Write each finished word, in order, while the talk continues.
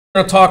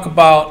We're going to talk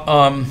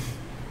about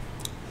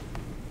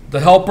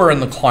the helper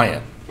and the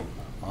client.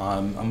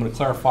 I'm going to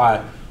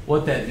clarify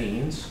what that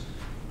means.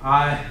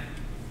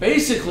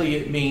 Basically,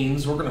 it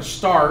means we're going to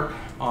start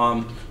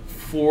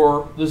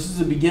this is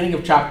the beginning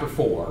of chapter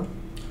 4.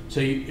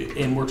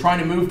 And we're trying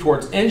to move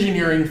towards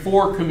engineering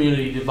for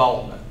community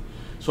development.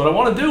 So what I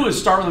want to do is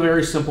start with a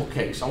very simple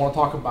case. I want to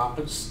talk about,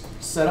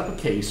 set up a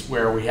case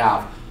where we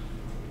have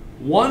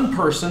one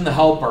person, the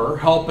helper,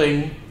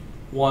 helping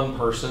one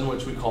person,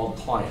 which we call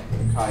client,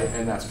 okay?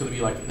 And that's going to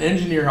be like an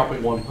engineer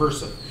helping one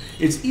person.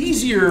 It's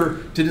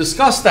easier to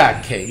discuss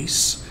that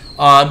case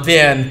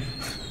than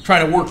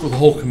trying to work with the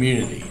whole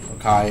community,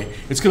 okay?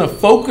 It's going to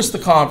focus the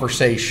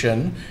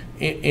conversation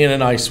in a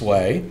nice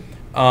way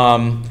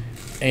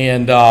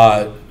and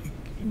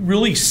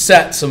really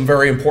set some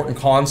very important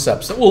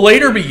concepts that will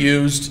later be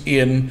used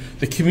in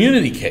the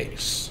community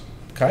case,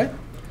 okay?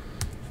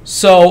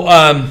 So,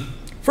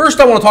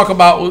 first, I want to talk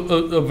about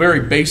a very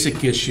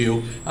basic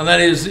issue, and that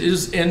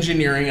is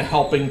engineering a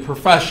helping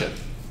profession?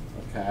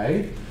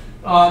 Okay.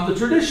 The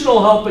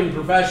traditional helping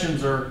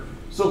professions are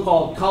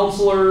so-called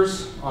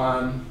counselors.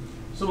 Some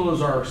of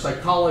those are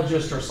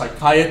psychologists or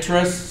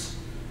psychiatrists.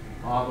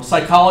 A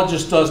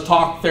psychologist does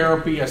talk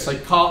therapy. A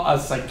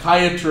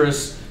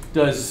psychiatrist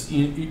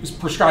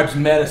prescribes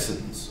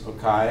medicines.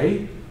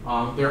 Okay.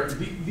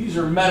 These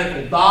are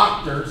medical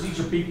doctors. These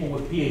are people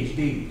with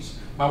PhDs.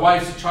 My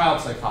wife's a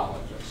child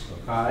psychologist.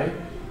 Okay.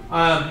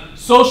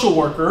 Social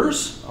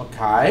workers,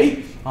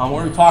 okay, we're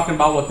going to be talking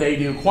about what they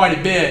do quite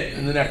a bit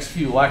in the next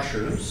few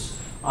lectures.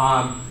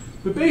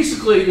 But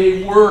basically,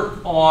 they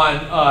work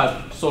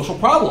on social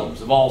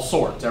problems of all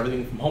sorts,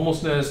 everything from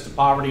homelessness to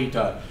poverty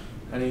to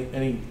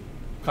any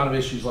kind of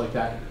issues like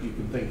that you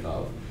can think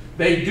of.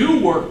 They do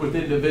work with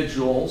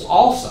individuals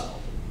also.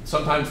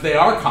 Sometimes they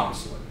are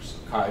counselors,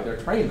 okay, they're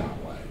trained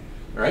that way,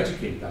 they're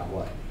educated that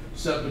way.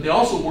 So, but they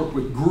also work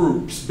with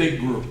groups, big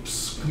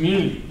groups,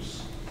 communities.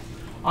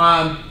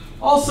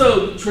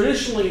 Also,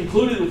 traditionally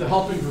included with the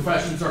helping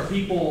professions are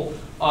people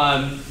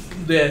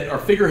that are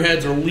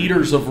figureheads or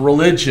leaders of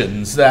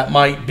religions. That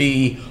might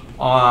be,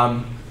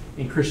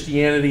 in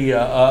Christianity,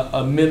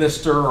 a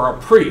minister or a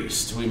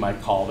priest, we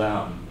might call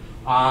them.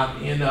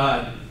 It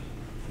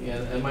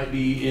might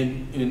be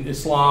in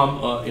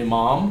Islam,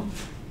 imam.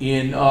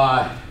 In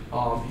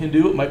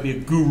Hindu, it might be a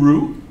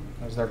guru,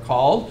 as they're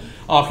called.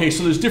 Okay,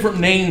 so there's different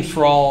names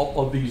for all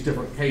of these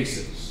different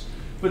cases.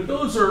 But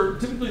those are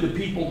typically the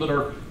people that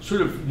are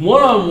sort of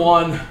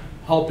one-on-one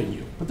helping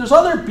you. But there's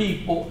other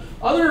people,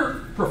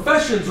 other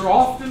professions are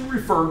often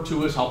referred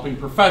to as helping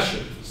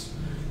professions.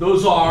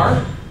 Those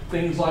are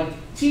things like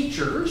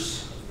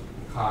teachers,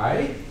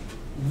 okay,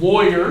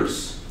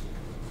 lawyers,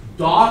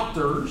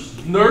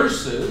 doctors,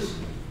 nurses,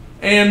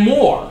 and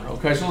more.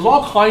 Okay, so there's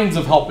all kinds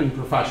of helping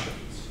professions.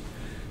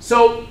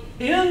 So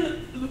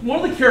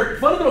one of the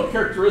fundamental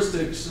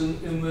characteristics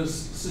in this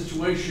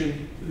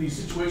situation, these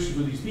situations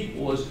with these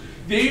people, is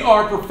they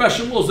are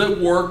professionals that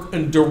work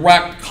in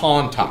direct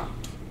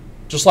contact.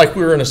 Just like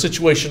we're in a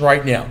situation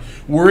right now.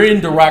 We're in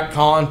direct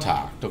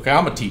contact. Okay,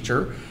 I'm a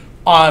teacher.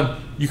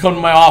 You come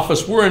to my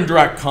office, we're in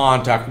direct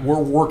contact. We're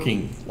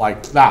working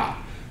like that.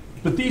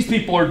 But these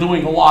people are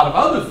doing a lot of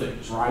other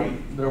things, right?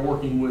 They're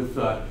working with,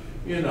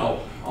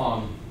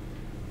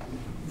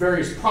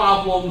 various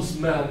problems,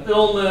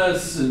 mental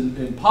illness,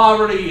 and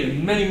poverty,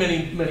 and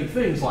many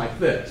things like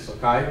this,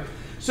 okay?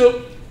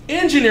 So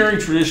engineering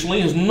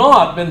traditionally has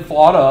not been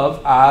thought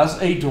of as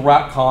a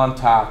direct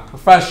contact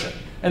profession,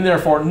 and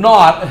therefore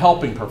not a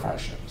helping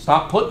profession. It's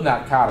not put in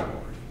that category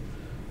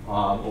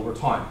over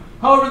time.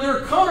 However, there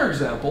are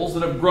counterexamples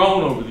that have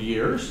grown over the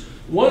years.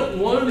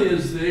 One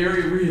is the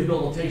area of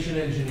rehabilitation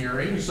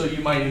engineering, so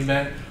you might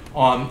invent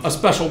a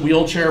special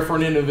wheelchair for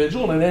an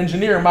individual, and an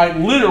engineer might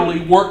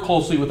literally work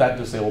closely with that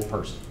disabled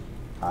person.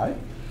 Okay?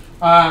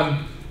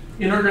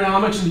 In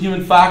ergonomics and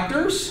human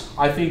factors,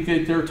 I think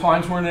that there are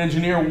times where an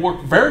engineer will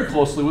work very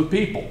closely with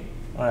people.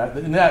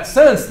 In that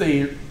sense,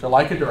 they're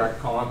like a direct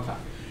contact.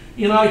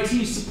 In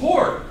IT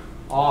support,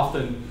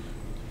 often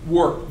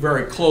work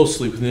very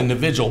closely with an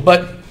individual,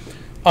 but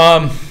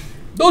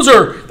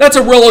that's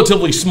a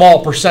relatively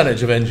small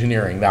percentage of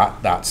engineering,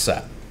 that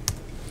set.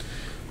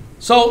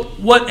 So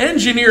what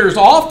engineers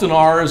often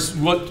are is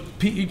what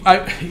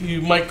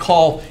you might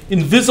call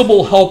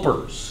invisible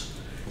helpers.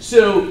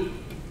 So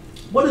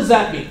what does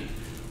that mean?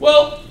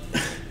 Well,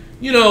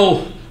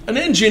 an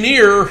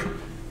engineer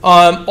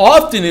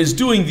often is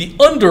doing the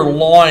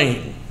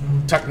underlying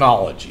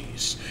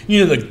technologies.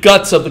 The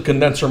guts of the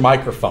condenser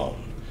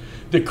microphone,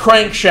 the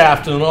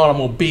crankshaft in an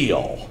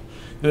automobile,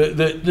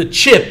 the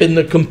chip in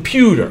the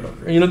computer.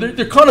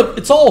 They're kind of,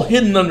 it's all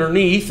hidden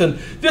underneath, and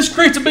this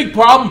creates a big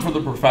problem for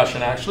the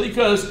profession, actually,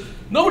 because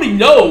nobody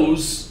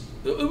knows,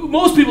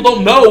 most people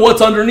don't know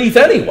what's underneath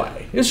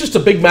anyway. It's just a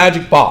big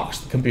magic box,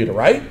 the computer,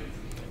 right?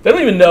 They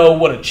don't even know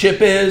what a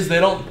chip is. They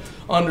don't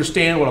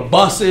understand what a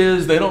bus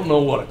is. They don't know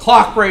what a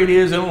clock rate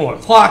is. They don't know what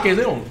a clock is.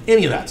 They don't know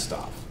any of that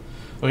stuff.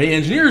 Okay,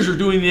 engineers are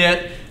doing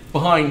that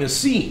behind the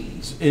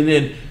scenes. And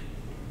then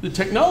the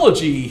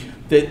technology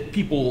that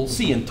people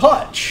see and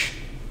touch,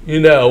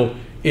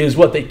 is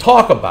what they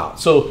talk about.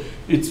 So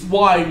it's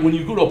why when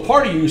you go to a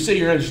party and you say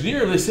you're an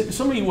engineer, they say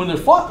somebody when they're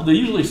fought, they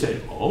usually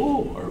say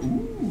oh or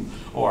ooh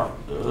or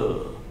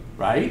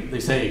right? They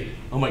say,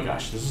 oh my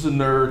gosh, this is a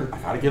nerd.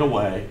 I got to get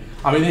away.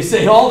 I mean, they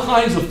say all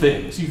kinds of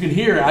things. You can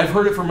hear it. I've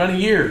heard it for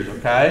many years.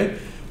 Okay,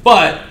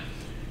 but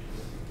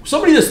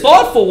somebody that's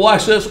thoughtful will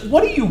ask us,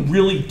 what do you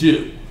really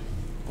do?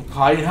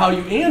 Okay, and how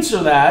you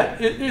answer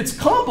that, it's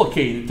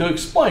complicated to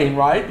explain,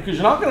 right? Because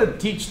you're not going to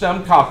teach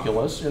them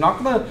calculus. You're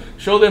not going to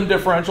show them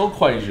differential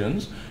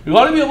equations. You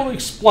got to be able to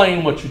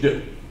explain what you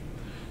do.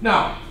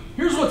 Now,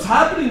 here's what's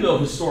happening, though,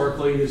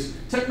 historically, is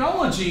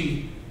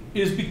technology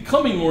is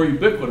becoming more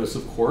ubiquitous,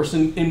 of course,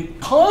 in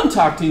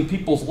contacting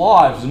people's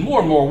lives in more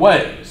and more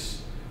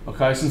ways.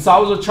 Okay, since I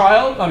was a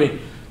child, I mean,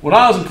 when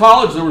I was in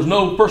college, there was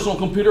no personal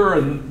computer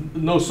and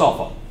no cell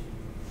phone.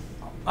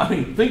 I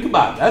mean, think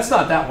about it. That's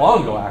not that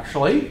long ago,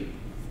 actually.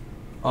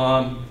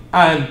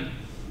 And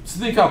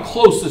think how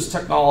close this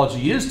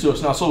technology is to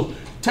us now. So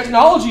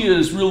technology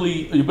is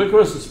really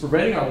ubiquitous. It's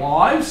pervading our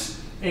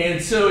lives. And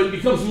so it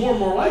becomes more and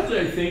more likely,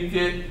 I think,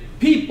 that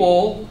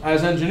people,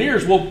 as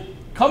engineers, will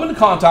come into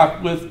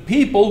contact with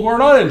people who are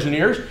not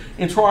engineers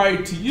and try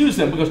to use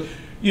them. Because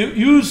you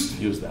use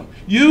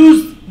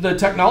the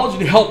technology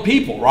to help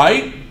people,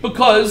 right?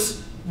 Because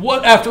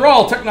after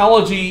all,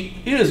 technology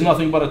is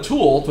nothing but a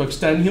tool to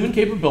extend human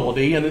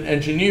capability, and an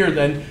engineer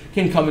then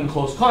can come in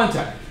close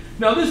contact.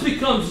 Now, this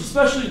becomes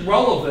especially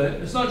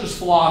relevant. It's not just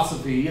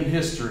philosophy and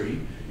history.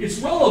 It's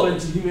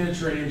relevant to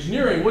humanitarian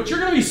engineering. What you're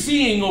going to be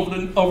seeing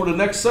over the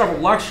next several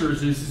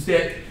lectures is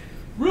that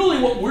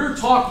really what we're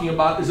talking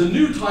about is a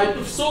new type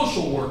of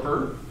social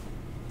worker,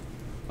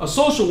 a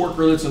social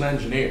worker that's an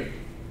engineer,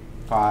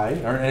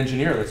 okay? Or an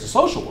engineer that's a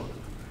social worker.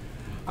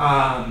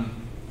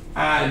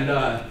 And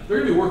they're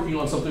going to be working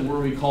on something we're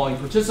going to be calling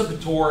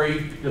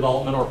participatory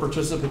development or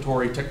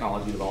participatory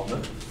technology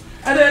development.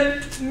 And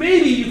then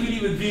maybe you could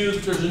even view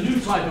that there's a new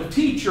type of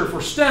teacher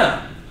for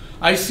STEM.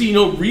 I see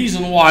no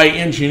reason why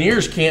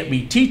engineers can't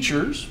be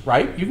teachers,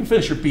 right? You can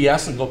finish your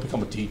BS and go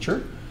become a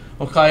teacher,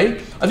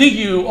 okay? I think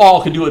you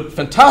all could do a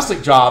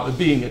fantastic job at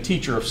being a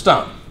teacher of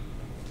STEM.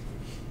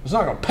 It's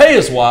not going to pay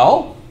as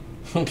well,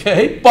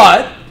 okay,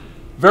 but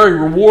very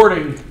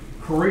rewarding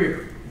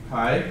career,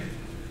 okay?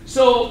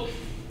 So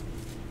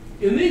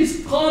in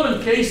these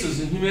common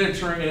cases in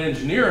humanitarian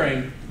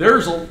engineering,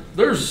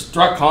 there's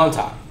direct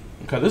contact.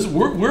 Okay,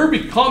 we're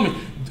becoming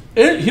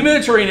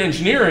humanitarian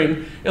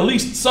engineering. At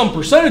least some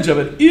percentage of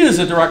it is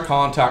a direct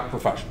contact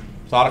profession,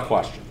 without a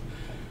question.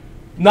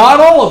 Not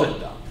all of it,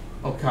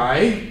 though.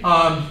 Okay,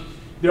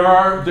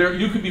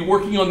 you could be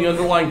working on the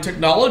underlying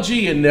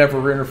technology and never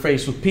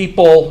interface with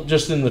people,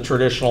 just in the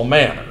traditional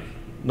manner.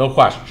 No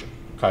question.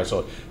 Okay,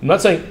 so I'm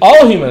not saying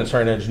all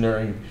humanitarian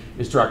engineering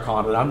is direct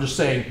contact. I'm just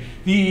saying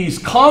these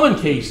common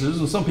cases,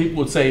 and some people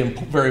would say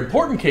very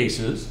important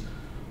cases,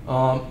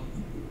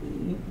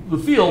 the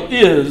field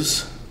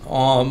is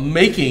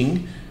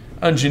making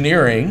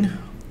engineering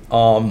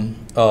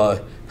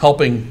a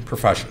helping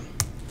profession.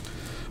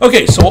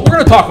 Okay, so what we're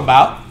going to talk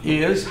about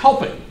is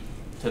helping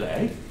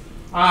today.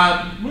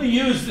 I'm going to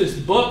use this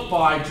book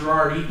by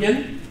Gerard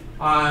Eakin,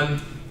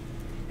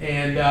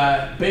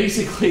 and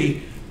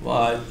basically,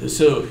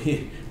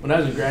 when I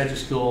was in graduate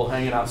school,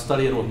 hanging out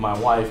studying with my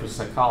wife, who's a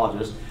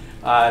psychologist,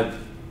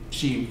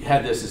 she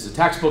had this as a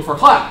textbook for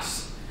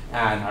class,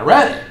 and I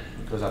read it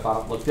because I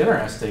thought it looked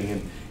interesting,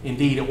 and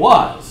indeed it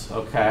was,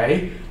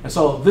 okay? And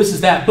so this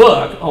is that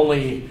book,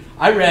 only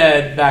I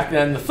read back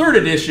then the 3rd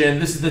edition,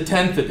 this is the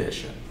 10th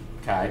edition,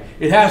 okay?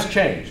 It has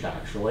changed,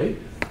 actually.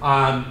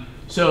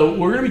 So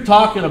we're going to be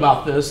talking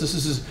about this. This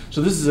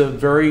is a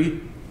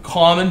very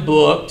common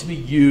book to be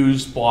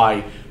used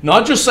by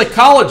not just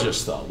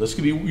psychologists, though. This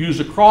can be used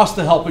across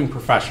the helping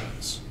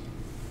professions.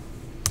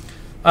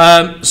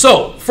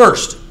 So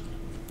first,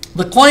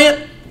 the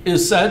client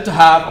is said to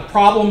have a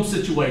problem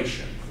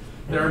situation.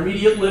 Their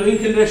immediate living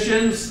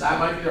conditions, that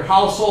might be their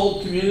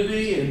household,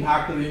 community,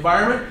 impact of the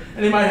environment,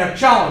 and they might have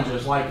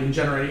challenges like in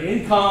generating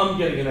income,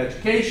 getting an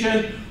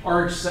education,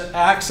 or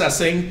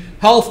accessing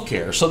health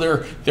care.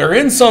 So they're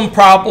in some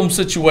problem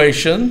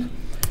situation.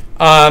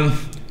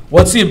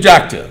 What's the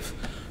objective?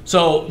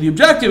 So the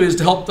objective is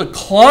to help the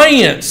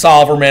client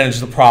solve or manage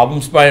the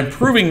problems by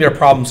improving their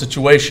problem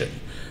situation.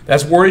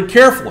 That's worded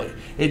carefully.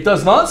 It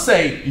does not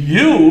say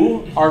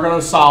you are going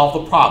to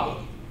solve the problem.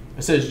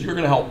 It says you're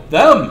going to help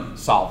them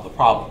solve the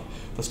problem.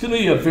 That's going to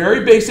be a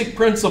very basic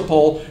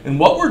principle in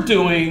what we're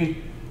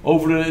doing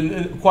over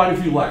in quite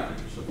a few lectures,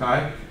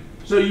 okay?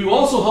 So you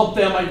also help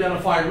them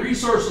identify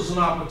resources and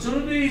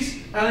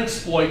opportunities and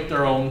exploit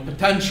their own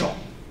potential,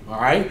 all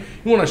right?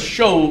 You want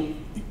to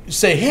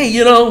say, hey,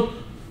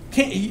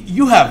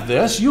 you have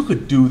this, you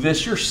could do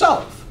this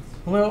yourself.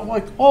 Well,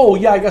 like, oh,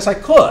 yeah, I guess I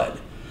could.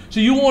 So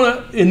you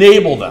want to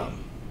enable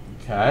them,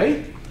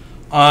 okay?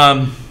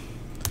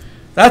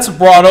 That's a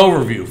broad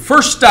overview.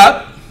 First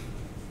step,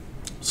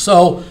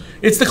 so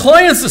it's the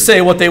clients to say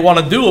what they want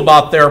to do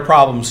about their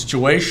problem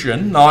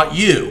situation, not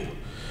you.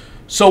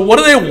 So what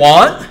do they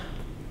want?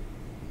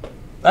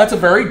 That's a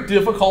very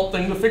difficult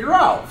thing to figure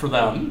out for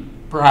them,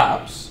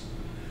 perhaps.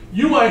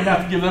 you might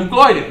have to give them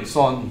guidance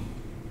on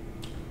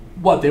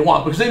what they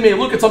want, because they may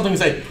look at something and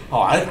say,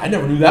 oh, I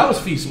never knew that was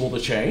feasible to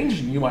change.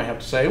 And you might have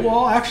to say,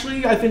 well,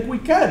 actually, I think we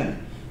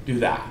can do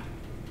that.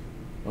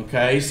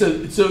 Okay, so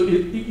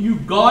you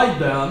guide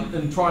them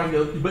in trying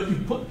to,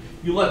 but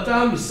you let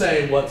them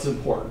say what's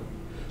important.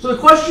 So the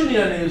question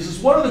then is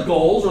what are the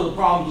goals or the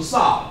problems to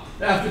solve?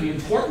 They have to be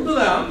important to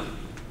them.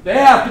 They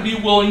have to be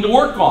willing to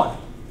work on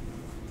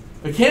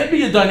it. It can't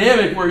be a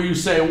dynamic where you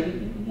say,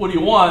 what do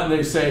you want? And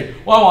they say,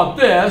 well, I want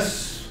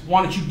this.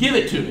 Why don't you give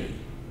it to me?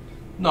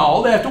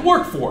 No, they have to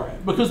work for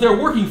it, because they're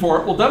working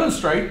for it will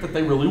demonstrate that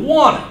they really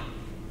want it.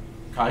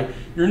 Okay,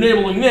 you're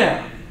enabling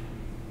them.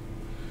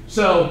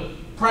 So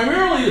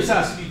primarily this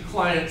has to be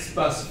client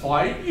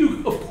specified.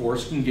 You, of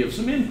course, can give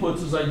some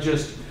inputs as I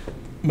just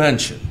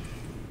mentioned.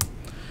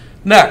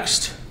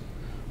 Next,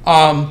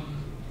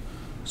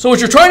 so what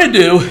you're trying to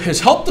do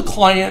is help the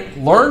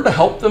client learn to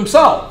help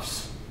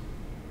themselves.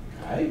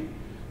 Okay,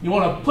 you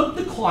want to put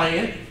the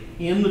client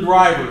in the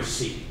driver's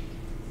seat.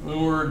 In other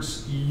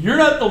words, you're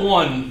not the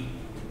one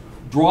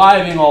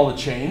driving all the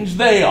change,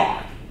 they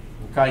are.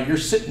 Okay, you're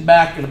sitting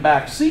back in the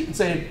back seat and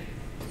saying,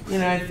 you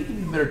know, I think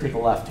you better take a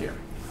left here.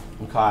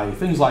 Okay,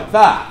 things like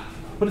that.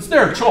 But it's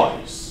their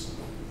choice.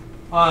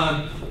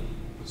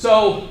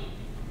 So,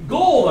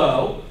 goal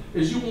though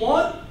is you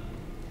want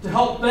to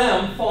help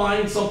them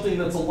find something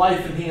that's a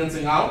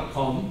life-enhancing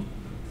outcome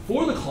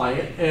for the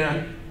client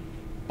and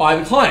by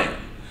the client.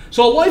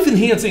 So a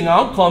life-enhancing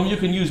outcome, you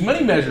can use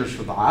many measures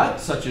for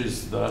that, such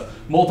as the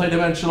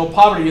multidimensional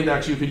poverty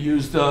index. You could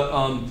use the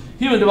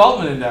Human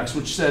Development Index,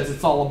 which says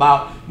it's all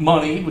about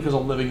money because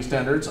of living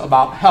standards,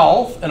 about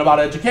health, and about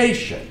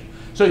education.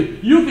 So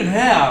you can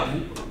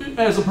have,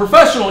 as a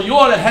professional, you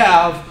ought to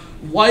have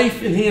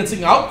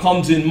life-enhancing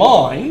outcomes in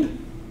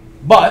mind,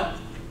 but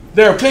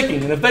they're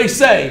picking. And if they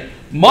say,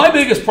 my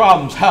biggest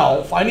problem is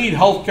health, I need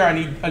health care, I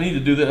need to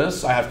do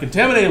this, I have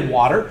contaminated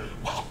water,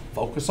 well,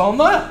 focus on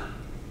that.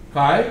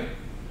 Okay?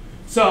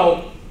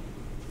 So,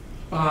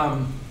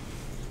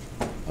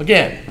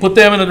 again, put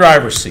them in the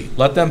driver's seat.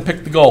 Let them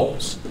pick the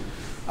goals.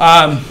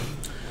 But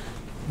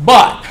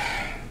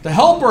the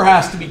helper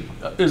has to be,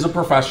 is a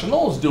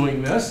professional, is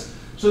doing this,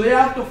 so they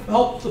have to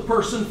help the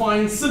person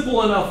find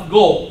simple enough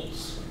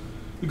goals.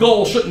 The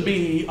goal shouldn't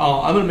be,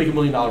 I'm going to make $1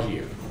 million a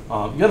year.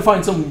 You got to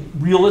find some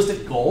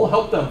realistic goal,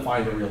 help them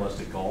find a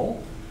realistic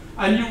goal.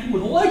 And you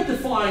would like to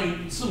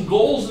find some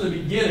goals in the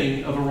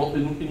beginning of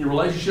in your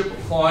relationship with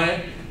a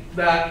client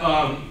that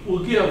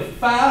will give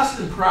fast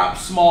and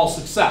perhaps small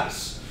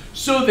success,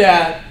 so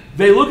that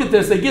they look at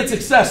this, they get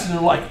success, and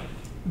they're like,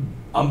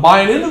 I'm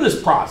buying into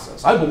this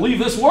process. I believe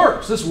this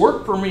works. This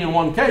worked for me in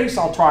one case.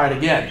 I'll try it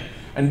again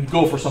and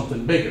go for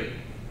something bigger.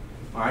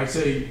 All right,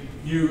 so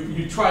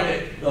you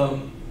try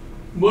to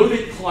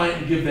motivate the client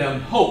and give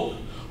them hope.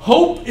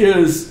 Hope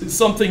is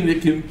something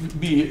that can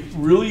be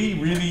really,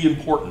 really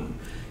important.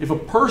 If a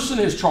person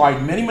has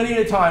tried many,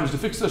 many times to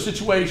fix their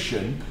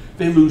situation,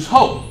 they lose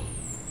hope.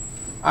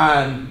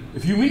 And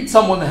if you meet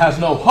someone that has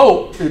no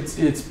hope,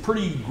 it's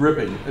pretty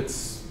gripping.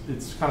 It's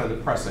kind of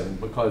depressing,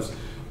 because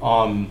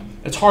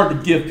it's hard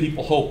to give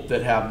people hope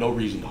that have no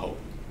reason to hope.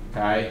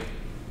 Okay,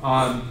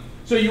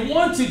 so you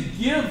want to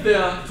give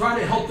them, try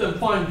to help them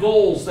find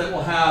goals that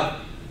will have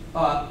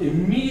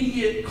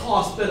immediate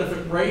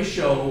cost-benefit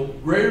ratio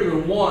greater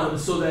than 1,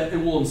 so that it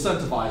will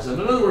incentivize them.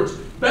 In other words,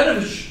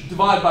 benefits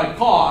divided by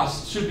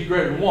cost should be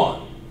greater than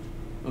 1.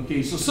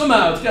 Okay, so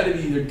somehow it's got to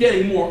be they're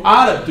getting more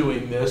out of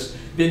doing this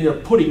than they're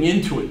putting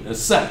into it, in a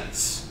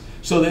sense.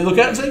 So they look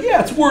at it and say,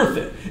 yeah, it's worth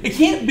it. It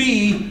can't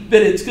be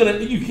that it's going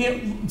to, you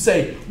can't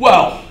say,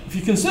 well, if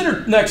you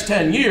consider the next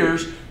 10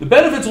 years, the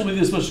benefits will be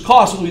this much,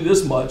 cost will be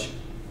this much.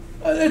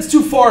 It's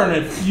too far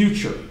in the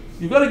future.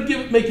 You've got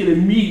to make it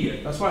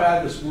immediate. That's why I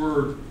add this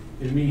word,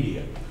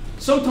 immediate.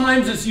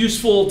 Sometimes it's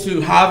useful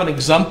to have an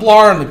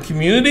exemplar in the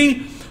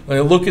community. They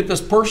look at this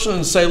person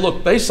and say,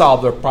 look, they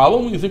solved their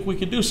problem. We think we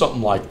could do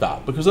something like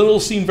that, because then it'll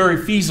seem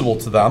very feasible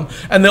to them.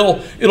 And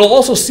it'll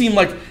also seem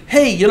like,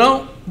 hey, you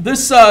know,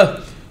 this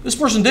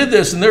person did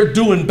this and they're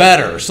doing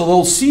better. So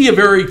they'll see a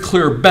very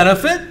clear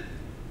benefit,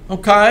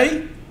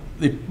 okay?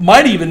 They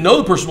might even know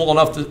the person well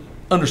enough to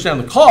understand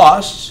the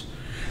costs,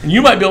 and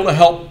you might be able to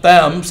help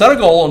them set a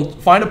goal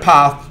and find a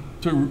path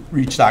to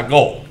reach that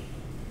goal.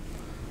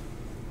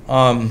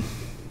 The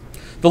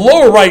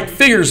lower right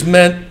figure is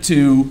meant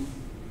to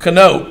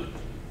connote,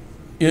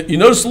 you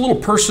notice the little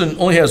person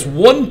only has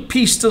one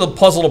piece to the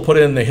puzzle to put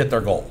in and they hit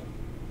their goal.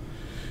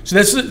 So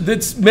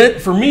that's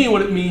meant, for me,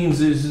 what it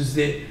means is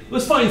that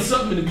let's find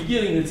something in the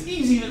beginning that's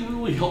easy that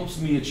really helps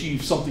me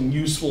achieve something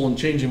useful in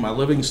changing my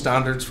living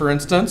standards, for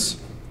instance.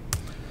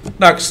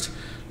 Next,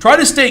 try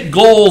to state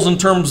goals in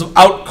terms of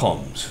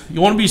outcomes. You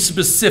want to be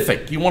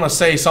specific. You want to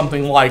say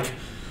something like,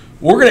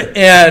 we're going to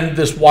end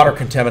this water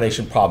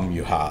contamination problem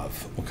you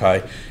have,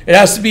 okay? It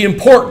has to be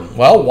important.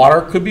 Well,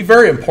 water could be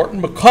very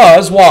important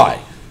because,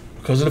 why?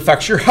 Because it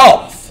affects your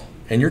health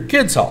and your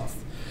kids'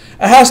 health.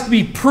 It has to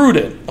be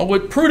prudent.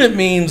 What prudent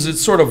means,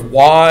 it's sort of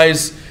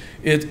wise.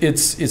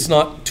 It's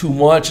not too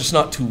much, it's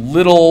not too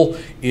little,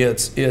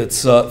 it's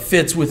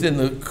fits within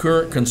the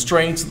current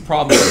constraints of the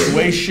problem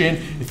situation,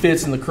 it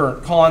fits in the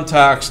current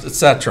context,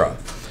 etc.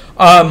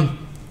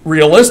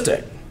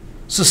 Realistic,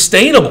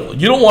 sustainable.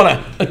 You don't want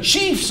to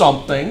achieve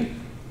something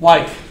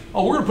like,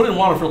 oh, we're going to put in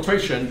water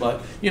filtration,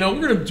 but we're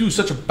going to do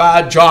such a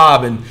bad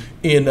job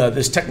in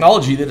this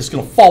technology that it's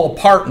going to fall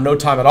apart in no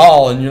time at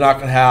all, and you're not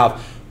going to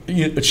have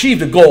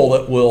achieved a goal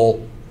that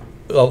will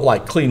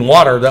like clean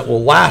water that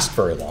will last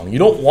very long. You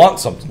don't want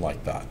something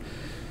like that.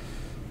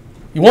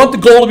 You want the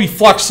goal to be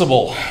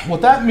flexible. What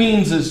that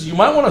means is you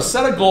might want to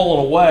set a goal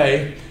in a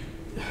way,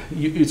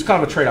 it's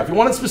kind of a trade-off. You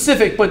want it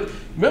specific, but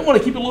you might want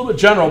to keep it a little bit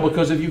general,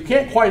 because if you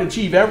can't quite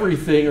achieve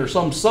everything or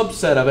some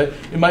subset of it,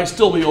 it might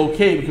still be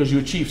okay because you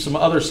achieve some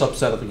other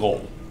subset of the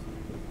goal.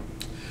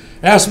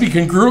 It has to be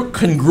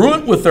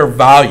congruent with their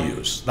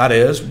values. That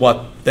is,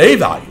 what they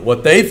value,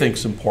 what they think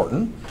is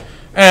important,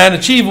 and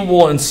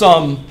achievable in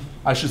some,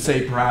 I should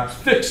say, perhaps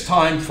fixed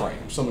time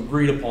frame, some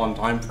agreed upon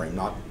time frame,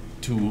 not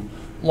too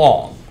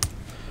long.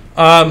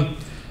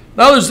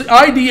 Now there's the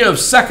idea of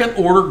second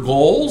order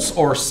goals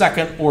or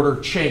second order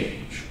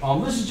change.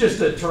 This is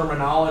just a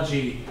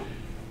terminology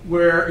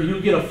where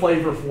you get a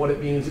flavor for what it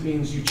means. It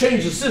means you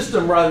change the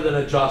system rather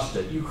than adjust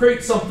it. You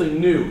create something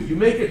new. You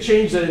make a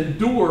change that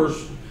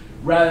endures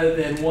rather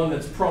than one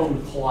that's prone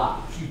to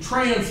collapse. You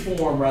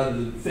transform rather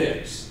than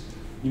fix.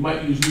 You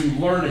might use new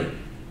learning.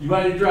 You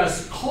might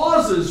address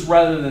causes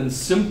rather than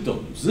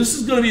symptoms. This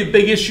is going to be a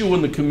big issue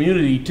in the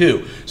community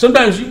too.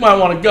 Sometimes you might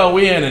want to go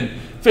in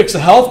and fix a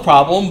health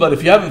problem, but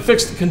if you haven't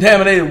fixed the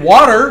contaminated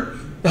water,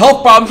 the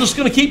health problem's just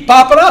going to keep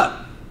popping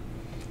up.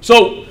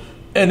 So,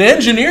 and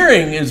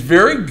engineering is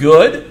very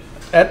good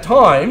at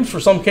times, for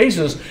some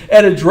cases,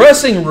 at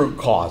addressing root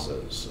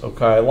causes,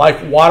 okay?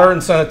 Like water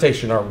and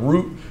sanitation are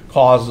root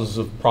causes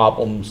of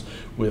problems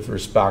with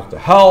respect to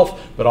health,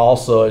 but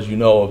also, as you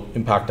know,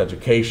 impact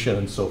education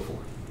and so forth.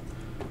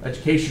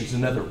 Education is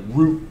another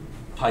root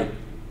type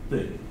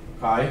thing,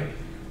 okay?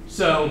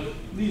 So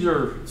these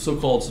are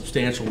so-called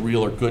substantial,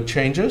 real, or good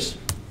changes.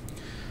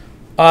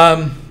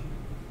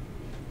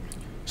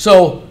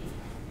 So,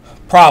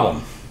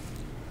 problem.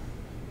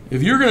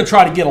 If you're going to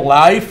try to get a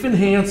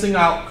life-enhancing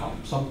outcome,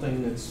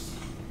 something that's,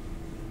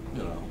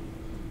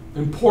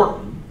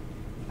 important,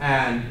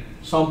 and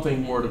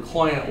something where the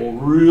client will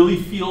really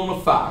feel an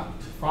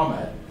effect from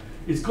it,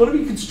 it's going to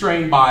be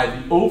constrained by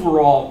the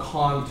overall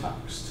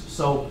context.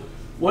 So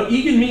what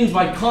Egan means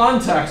by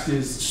context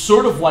is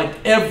sort of like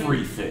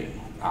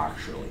everything,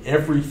 actually,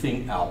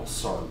 everything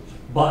else,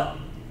 but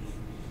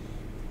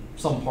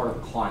some part of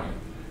the client.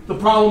 The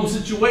problem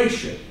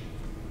situation,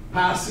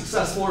 past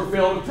successful or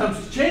failed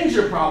attempts to change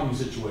their problem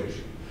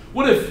situation.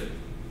 What if,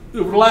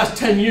 over the last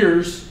 10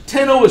 years,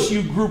 10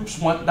 OSU groups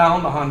went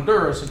down to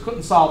Honduras and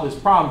couldn't solve this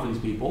problem for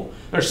these people?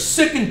 They're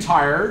sick and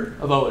tired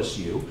of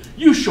OSU.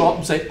 You show up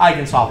and say, I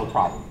can solve the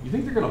problem. You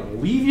think they're going to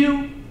believe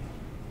you?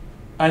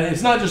 And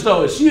it's not just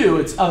OSU,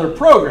 it's other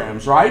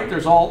programs, right?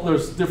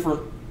 There's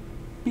different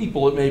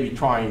people that may be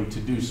trying to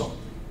do something.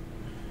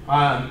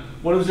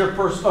 What is their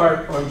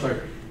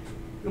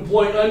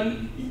employ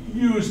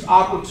unused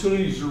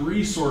opportunities or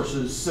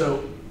resources.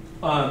 So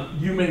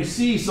you may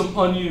see some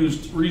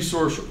unused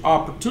resource or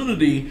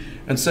opportunity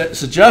and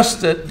suggest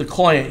that the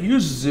client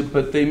uses it,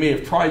 but they may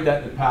have tried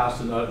that in the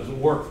past and that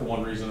doesn't work for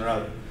one reason or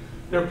another.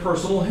 Their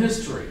personal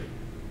history.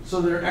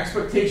 So their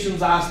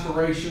expectations,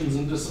 aspirations,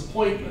 and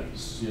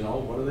disappointments.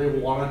 What do they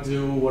want to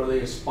do? What do they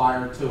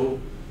aspire to?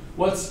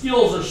 What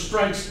skills or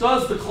strengths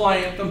does the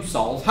client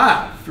themselves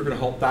have? If you're going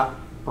to help that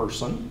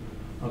person,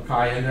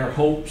 okay, and their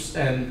hopes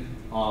and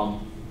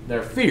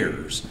their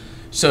fears.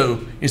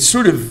 So it's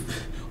sort of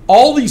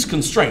all these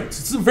constraints.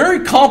 It's a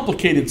very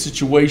complicated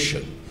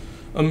situation.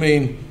 I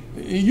mean,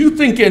 you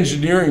think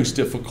engineering is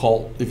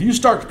difficult. If you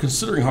start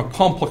considering how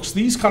complex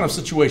these kind of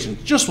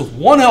situations, just with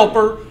one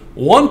helper,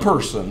 one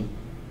person,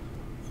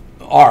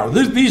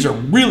 these are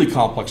really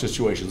complex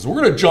situations.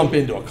 We're going to jump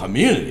into a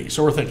community.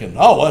 So we're thinking,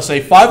 let's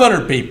say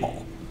 500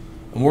 people.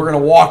 And we're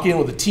going to walk in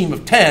with a team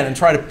of 10 and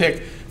try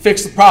to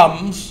fix the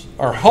problems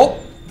or help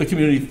the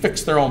community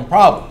fix their own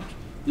problems.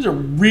 These are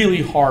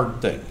really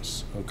hard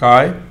things,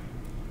 okay?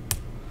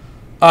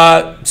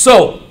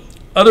 So,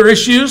 other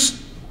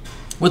issues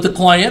with the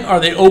client: are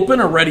they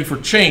open or ready for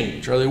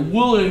change? Are they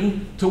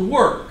willing to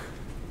work?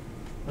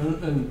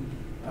 And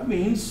that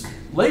means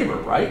labor,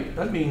 right?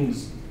 That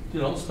means,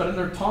 spending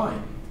their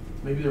time,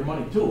 maybe their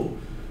money too.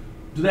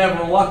 Do they have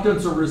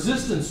reluctance or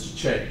resistance to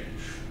change?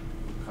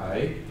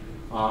 Okay?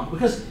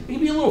 Because it can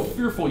be a little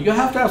fearful. You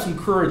have to have some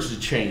courage to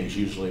change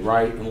usually,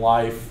 right, in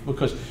life,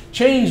 because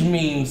change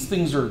means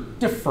things are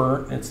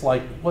different. It's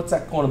like, what's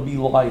that going to be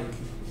like?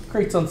 It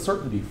creates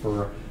uncertainty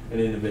for an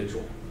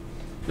individual.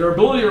 Their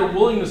ability or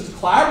willingness to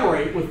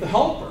collaborate with the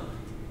helper.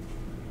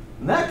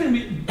 And that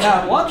can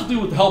have a lot to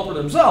do with the helper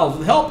themselves.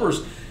 The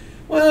helpers,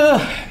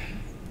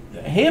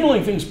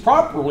 handling things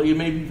properly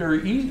may be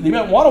very easy. They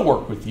might want to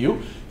work with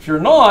you. If you're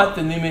not,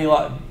 then they may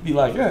be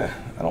like, I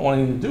don't want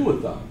anything to do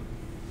with them.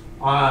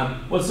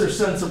 What's their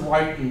sense of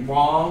right and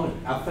wrong,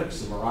 and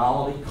ethics and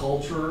morality,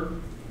 culture?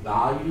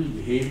 values,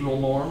 behavioral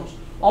norms.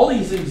 All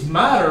these things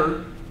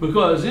matter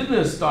because in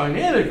this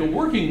dynamic of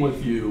working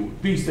with you,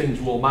 these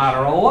things will matter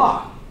a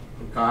lot,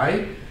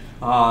 okay?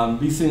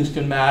 These things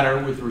can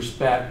matter with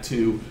respect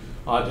to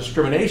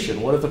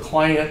discrimination. What if the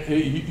client,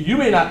 you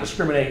may not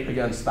discriminate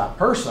against that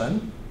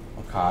person,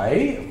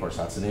 okay? Of course,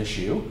 that's an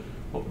issue.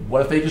 But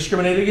what if they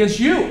discriminate against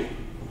you?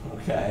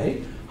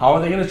 Okay, how are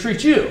they going to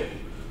treat you?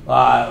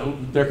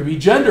 There could be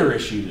gender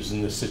issues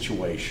in this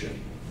situation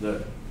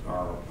that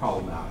are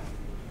problematic.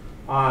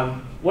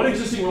 What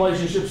existing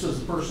relationships does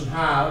the person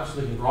have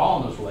so they can draw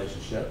on those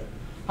relationships?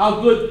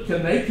 How good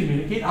can they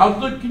communicate? How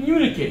good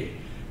communicate?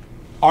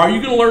 Are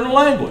you going to learn the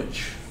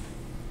language?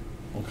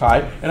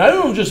 Okay, and I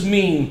don't just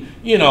mean,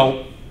 you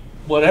know,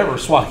 whatever,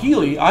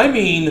 Swahili. I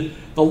mean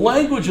the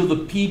language of the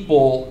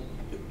people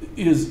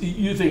is,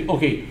 you think,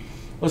 okay,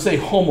 let's say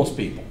homeless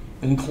people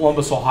in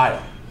Columbus,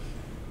 Ohio.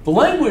 The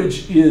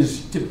language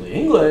is typically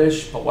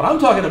English, but what I'm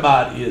talking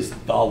about is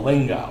the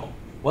lingo.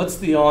 What's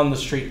the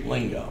on-the-street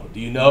lingo? Do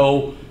you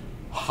know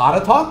how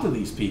to talk to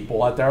these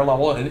people at their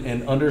level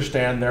and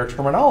understand their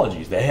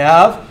terminologies? They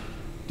have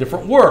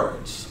different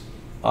words,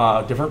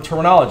 different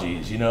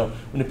terminologies. You know,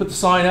 when they put the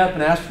sign up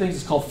and ask for things,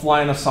 it's called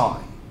flying a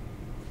sign.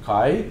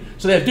 Okay?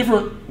 So they have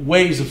different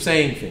ways of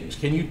saying things.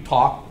 Can you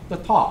talk the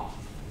talk?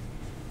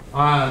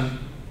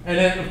 And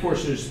then, of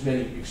course, there's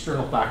many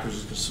external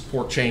factors that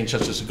support change,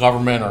 such as a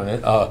government or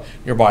a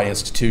nearby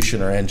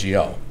institution or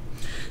NGO.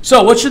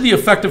 So what should the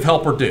effective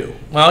helper do?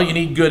 Well, you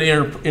need good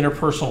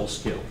interpersonal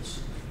skills.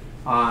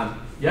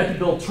 You have to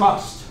build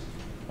trust,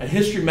 and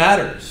history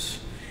matters.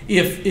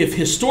 If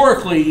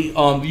historically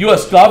the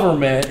U.S.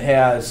 government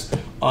has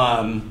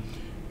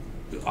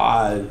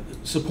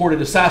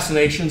supported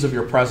assassinations of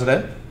your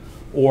president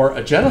or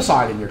a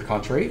genocide in your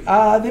country,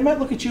 they might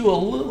look at you a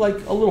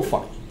little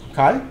funny,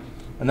 okay?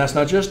 And that's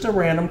not just a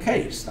random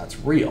case, that's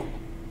real.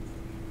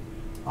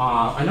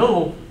 I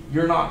know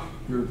you're not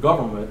your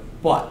government,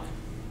 but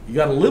you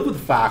got to live with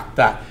the fact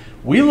that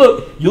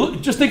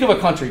just think of a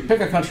country,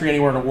 pick a country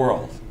anywhere in the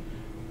world.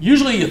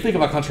 Usually you think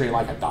of a country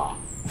like a dot.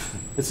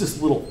 It's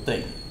this little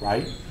thing,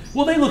 right?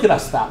 Well, they look at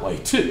us that way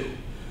too.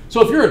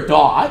 So if you're a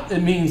dot,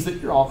 it means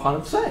that you're all kind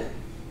of the same.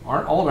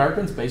 Aren't all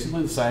Americans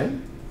basically the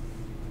same?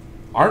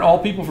 Aren't all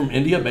people from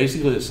India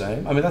basically the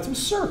same? I mean, that's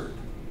absurd.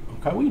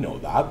 Okay, we know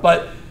that,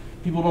 but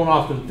people don't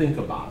often think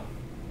about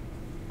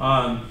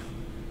it.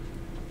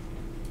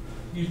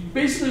 You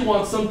basically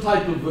want some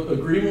type of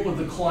agreement with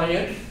the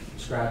client,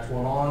 scratch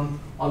one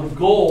on the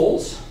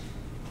goals.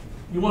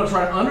 You want to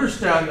try to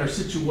understand their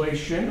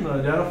situation and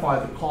identify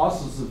the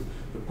causes of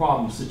the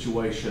problem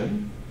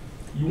situation.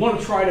 You want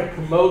to try to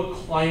promote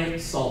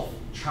client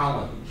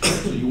self-challenge.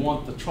 So you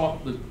want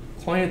the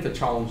client to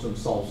challenge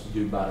themselves to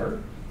do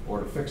better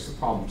or to fix the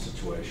problem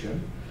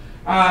situation.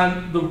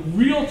 And the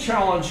real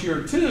challenge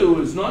here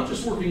too is not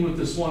just working with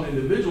this one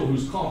individual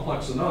who's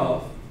complex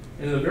enough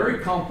in a very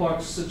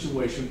complex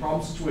situation,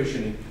 problem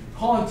situation in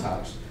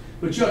context,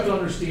 but you have to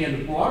understand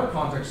the broader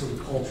context of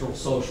the cultural,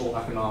 social,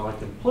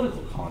 economic, and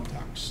political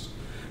context.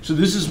 So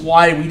this is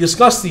why we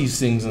discuss these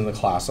things in the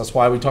class. That's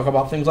why we talk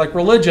about things like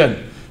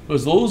religion,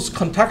 because those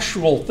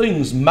contextual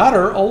things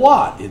matter a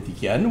lot at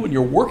the end when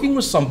you're working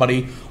with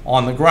somebody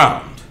on the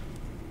ground.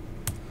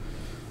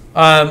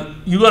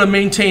 You got to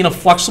maintain a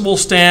flexible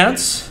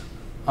stance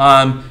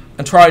and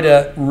try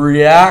to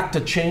react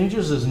to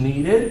changes as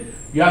needed.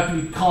 You have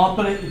to be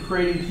competent in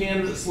creating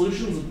candidate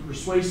solutions and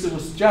persuasive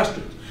with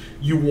suggestions.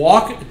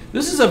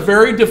 This is a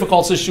very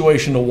difficult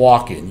situation to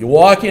walk in. You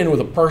walk in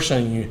with a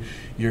person,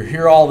 you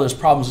hear all this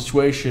problem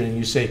situation, and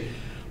you say,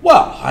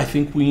 well, I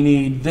think we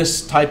need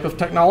this type of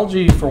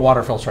technology for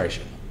water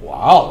filtration.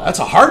 Wow, that's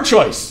a hard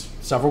choice.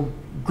 Several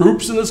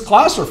groups in this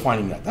class are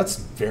finding that. That's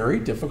a very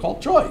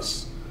difficult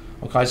choice.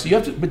 Okay, so you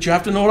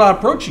have to know how to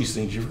approach these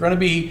things. If you're going to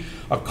be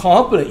a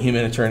competent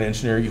humanitarian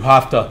engineer, you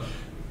have to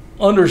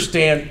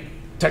understand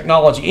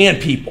technology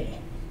and people.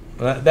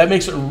 That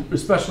makes it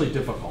especially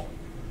difficult.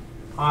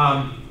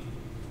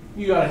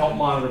 You got to help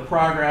monitor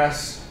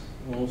progress.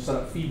 We'll set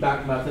up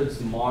feedback methods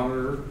to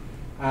monitor,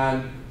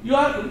 and you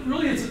got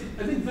really. I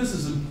think this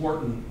is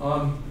important.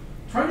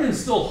 Trying to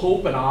instill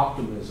hope and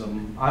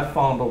optimism. I've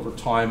found over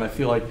time. I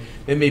feel like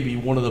it may be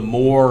one of the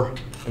more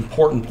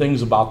important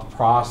things about the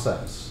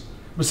process.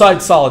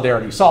 Besides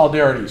solidarity,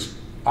 solidarity is,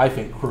 I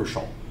think,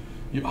 crucial.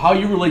 How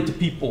you relate to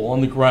people on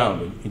the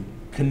ground and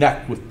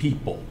connect with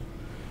people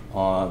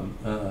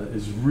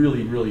is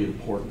really, really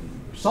important.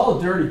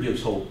 Solidarity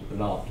gives hope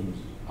and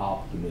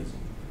optimism.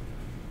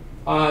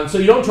 So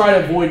you don't try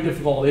to avoid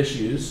difficult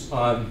issues,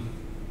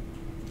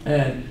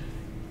 and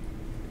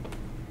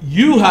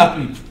you have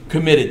to be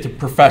committed to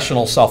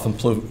professional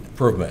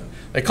self-improvement.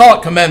 They call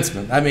it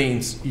commencement. That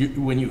means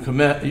when you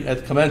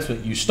at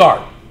commencement, you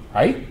start,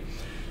 right?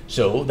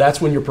 So that's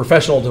when your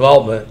professional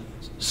development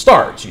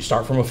starts. You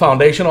start from a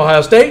foundation,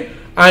 Ohio State,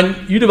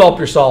 and you develop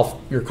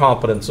your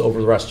competence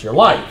over the rest of your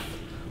life.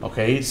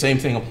 Okay, same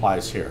thing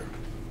applies here.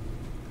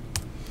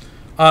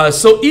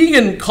 So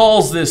Egan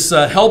calls this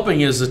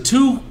helping as a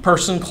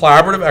two-person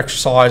collaborative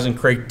exercise in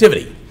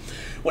creativity.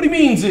 What he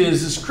means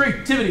is this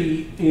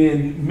creativity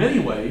in many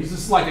ways. This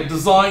is like a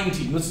design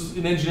team. This is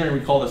in engineering,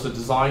 we call this a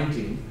design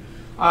team.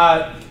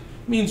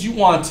 Means you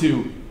want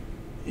to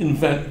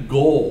invent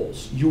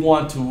goals. You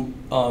want to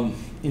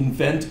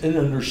invent an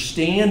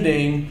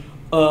understanding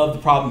of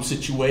the problem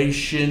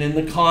situation in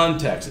the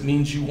context. It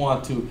means you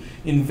want to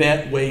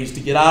invent ways to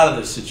get out of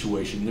this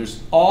situation.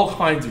 There's all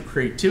kinds of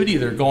creativity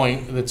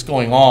that's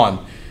going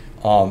on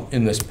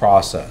in this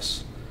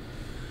process.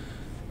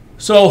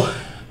 So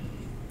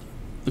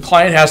the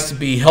client has to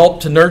be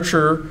helped to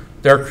nurture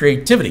their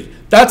creativity.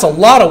 That's a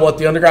lot of what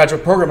the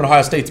undergraduate program at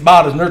Ohio State's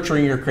about, is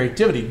nurturing your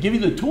creativity. Give you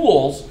the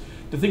tools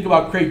to think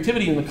about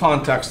creativity in the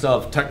context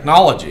of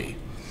technology.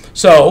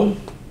 So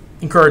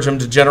encourage them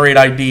to generate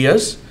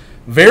ideas,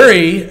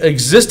 vary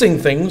existing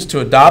things to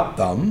adopt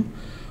them,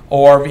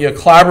 or via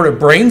collaborative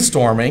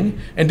brainstorming,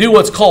 and do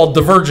what's called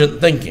divergent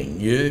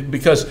thinking,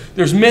 because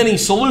there's many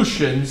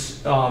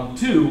solutions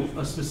to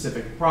a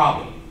specific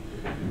problem.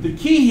 The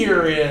key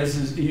here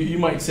is you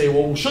might say,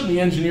 well, shouldn't the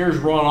engineers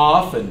run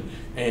off and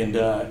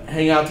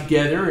hang out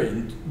together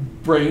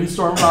and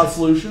brainstorm about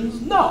solutions?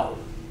 No.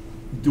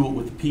 Do it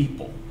with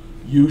people.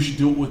 You should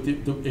do it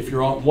with if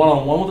you're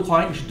one-on-one with the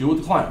client, you should do it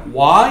with the client.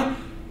 Why?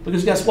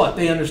 Because guess what?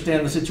 They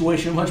understand the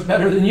situation much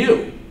better than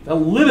you. They're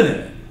living in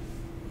it.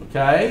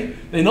 Okay?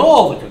 They know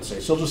all the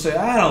constraints. They'll just say,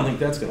 I don't think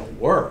that's going to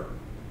work.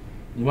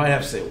 You might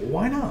have to say, well,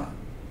 why not?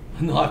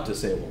 And they'll have to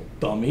say, well,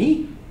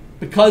 dummy,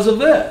 because of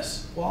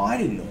this. Well, I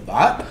didn't know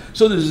that.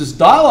 So there's this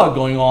dialogue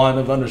going on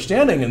of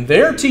understanding, and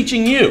they're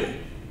teaching you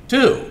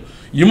too.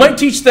 You might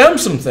teach them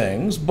some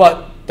things,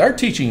 but they're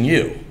teaching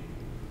you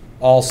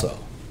also,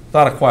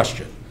 without a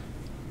question.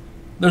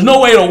 There's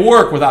no way it'll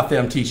work without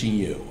them teaching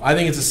you. I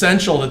think it's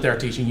essential that they're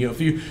teaching you.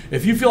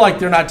 If you feel like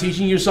they're not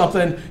teaching you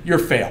something, you're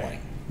failing.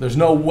 There's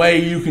no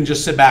way you can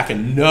just sit back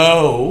and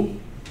know,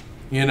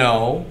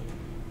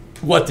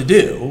 what to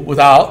do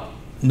without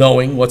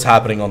knowing what's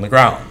happening on the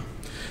ground.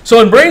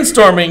 So in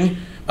brainstorming,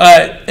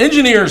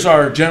 engineers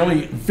are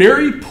generally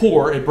very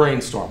poor at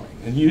brainstorming.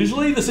 And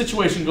usually the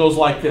situation goes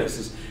like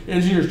this.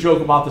 Engineers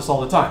joke about this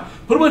all the time.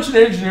 Put a bunch of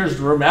engineers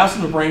in a room, ask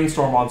them to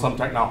brainstorm on some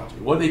technology.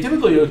 What they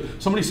typically do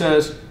is somebody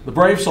says, the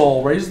brave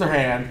soul raises their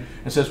hand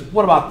and says,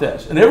 what about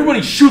this? And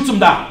everybody shoots them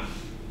down.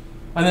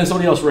 And then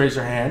somebody else raises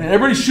their hand and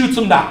everybody shoots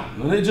them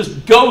down. And it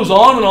just goes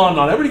on and on and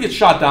on. Everybody gets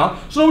shot down,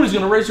 so nobody's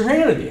going to raise their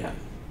hand at the end.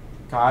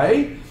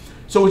 Okay?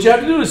 So what you have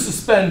to do is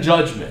suspend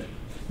judgment.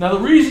 Now the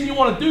reason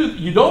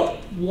you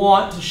don't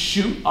want to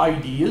shoot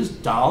ideas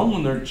down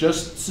when they're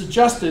just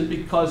suggested,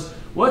 because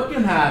what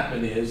can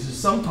happen is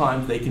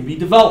sometimes they can be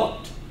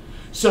developed.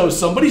 So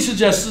somebody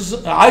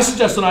I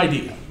suggest an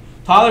idea.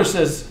 Tyler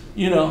says,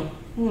 he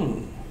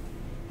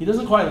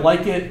doesn't quite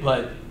like it,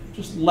 but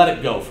just let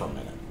it go for a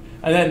minute.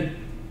 And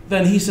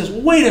then he says,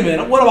 well, wait a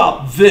minute, what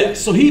about this?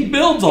 So he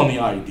builds on the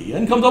idea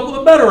and comes up with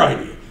a better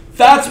idea.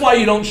 That's why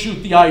you don't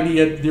shoot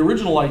the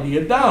original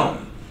idea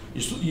down.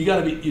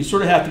 You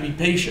sort of have to be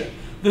patient.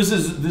 This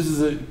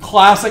is a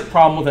classic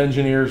problem with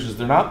engineers, is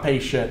they're not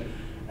patient,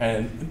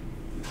 and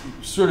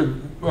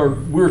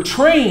we're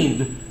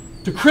trained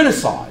to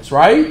criticize,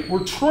 right?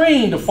 We're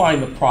trained to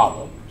find the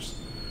problems,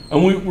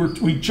 and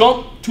we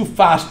jump too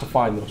fast to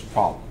find those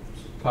problems.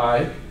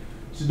 Okay,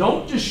 so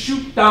don't just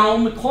shoot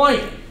down the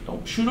client.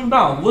 Don't shoot them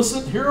down.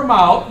 Listen, hear them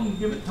out, and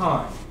give it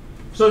time.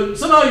 So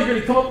somehow you're going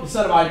to come up with a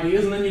set of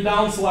ideas, and then you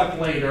down select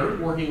later,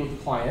 working with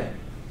the client.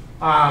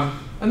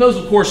 And those,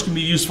 of course, can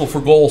be useful for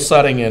goal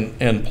setting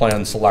and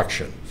plan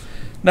selection.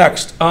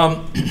 Next,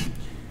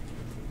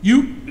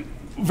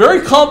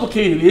 very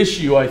complicated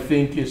issue, I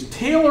think, is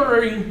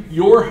tailoring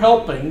your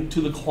helping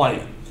to the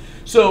client.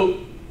 So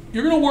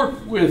you're going to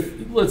work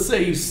with, let's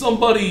say,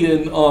 somebody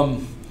in,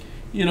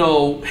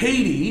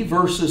 Haiti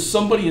versus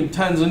somebody in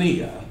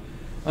Tanzania.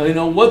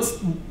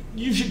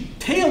 You should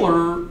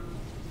tailor.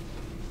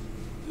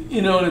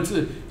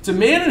 It's a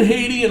man in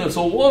Haiti and it's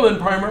a woman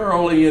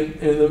primarily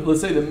in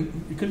let's say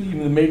it could be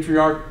even the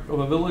matriarch of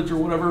a village or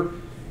whatever.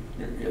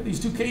 These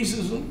two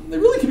cases, they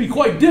really can be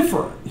quite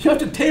different. You have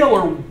to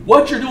tailor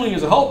what you're doing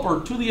as a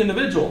helper to the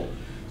individual.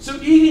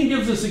 So Egan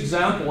gives this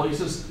example. He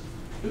says,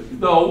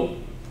 though,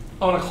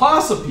 on a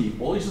class of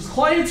people, he says,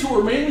 clients who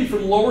are mainly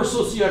from lower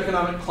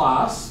socioeconomic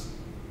class,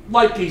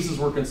 like cases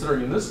we're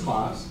considering in this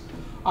class,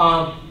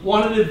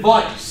 wanted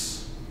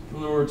advice. In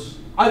other words,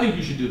 I think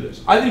you should do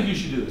this. I think you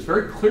should do this.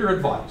 Very clear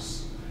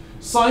advice.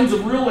 Signs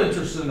of real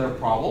interest in their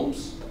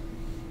problems,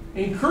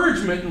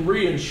 encouragement and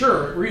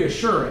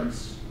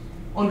reassurance,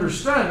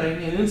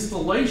 understanding, and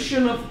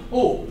installation of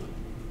hope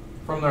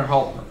from their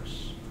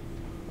helpers.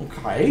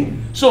 Okay?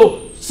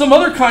 So some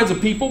other kinds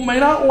of people may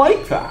not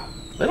like that.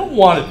 They don't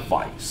want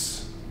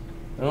advice.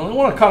 They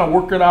want to kind of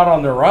work it out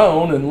on their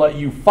own and let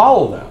you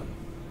follow them.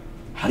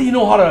 How do you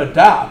know how to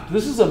adapt?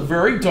 This is a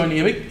very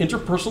dynamic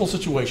interpersonal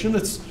situation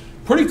that's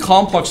pretty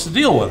complex to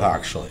deal with,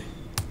 actually.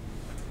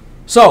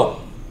 So,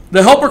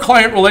 the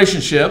helper-client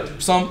relationship,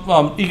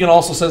 Egan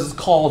also says it's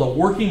called a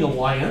working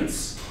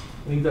alliance.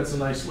 I think that's a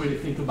nice way to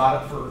think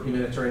about it for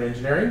humanitarian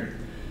engineering.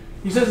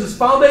 He says its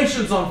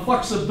foundation is on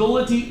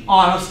flexibility,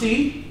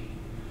 honesty,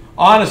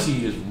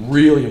 Honesty is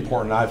really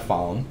important, I've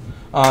found.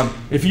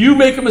 If you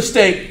make a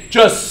mistake,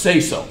 just say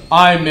so.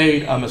 I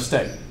made a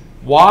mistake.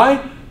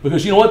 Why?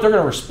 Because you know what? They're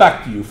going to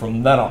respect you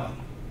from then on.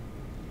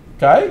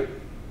 Okay?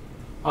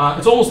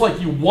 It's almost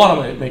like you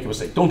want to make a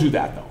mistake. Don't do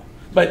that, though.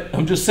 But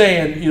I'm just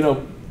saying, you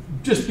know,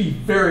 just be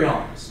very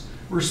honest.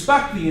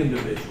 Respect the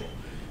individual.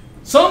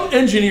 Some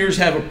engineers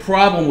have a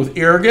problem with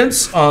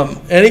arrogance.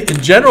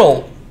 In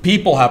general,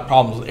 people have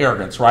problems with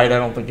arrogance, right? I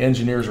don't think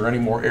engineers are any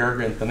more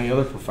arrogant than any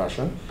other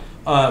profession.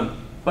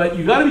 But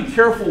you got to be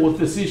careful with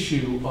this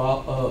issue.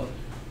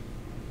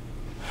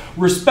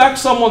 Respect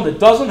someone that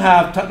doesn't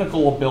have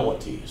technical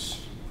abilities.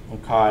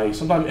 Okay,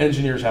 sometimes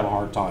engineers have a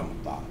hard time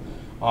with that.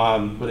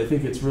 But I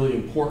think it's really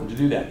important to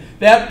do that.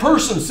 That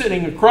person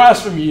sitting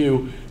across from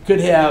you could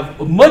have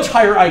a much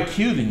higher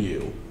IQ than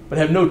you, but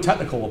have no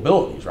technical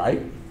abilities,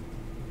 right?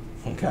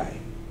 Okay.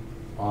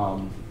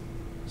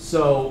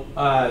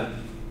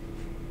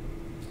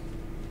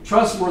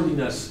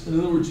 Trustworthiness. In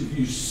other words, if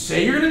you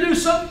say you're going to do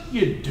something,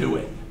 you do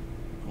it.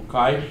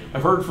 Okay?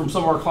 I've heard from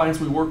some of our clients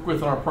we work with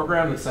in our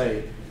program that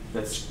say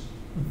that's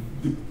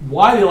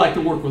why they like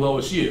to work with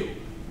OSU.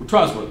 We're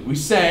trustworthy. We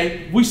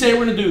say we're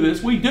going to do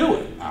this, we do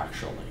it,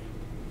 actually.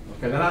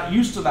 Okay, they're not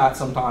used to that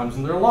sometimes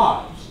in their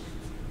lives.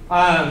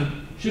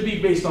 Should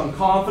be based on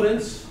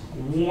confidence,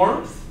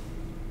 warmth,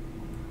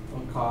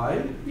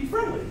 okay, be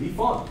friendly, be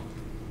fun,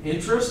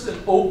 interest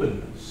and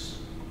openness.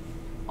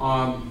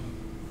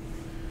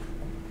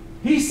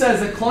 He says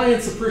that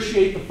clients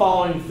appreciate the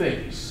following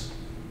things: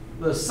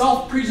 the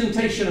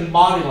self-presentation and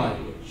body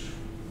language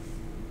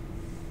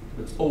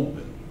that's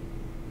open,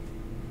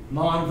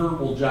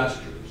 nonverbal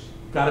gestures.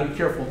 Got to be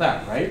careful with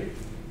that, right?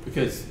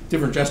 Because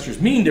different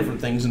gestures mean different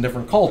things in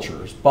different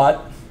cultures,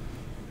 but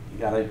you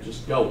got to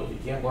just go with it. You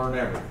can't learn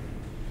everything.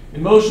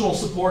 Emotional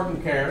support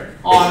and care,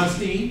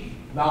 honesty,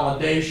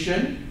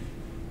 validation.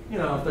 You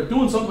know, if they're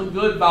doing something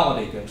good,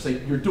 validate them. Say,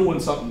 you're doing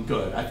something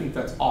good. I think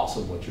that's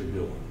awesome what you're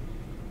doing.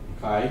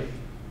 Okay?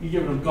 You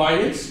give them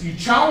guidance, you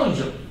challenge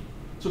them.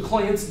 So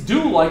clients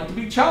do like to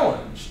be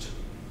challenged.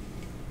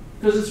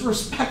 Because it's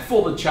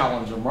respectful to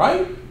challenge them,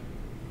 right?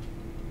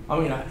 I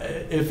mean,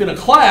 if in a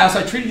class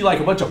I treat you like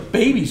a bunch of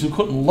babies who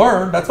couldn't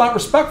learn, that's not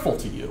respectful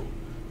to you.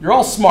 You're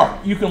all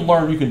smart. You can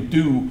learn. You can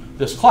do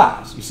this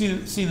class. You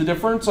see the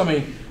difference? I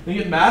mean, I think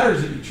it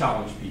matters that you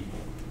challenge people.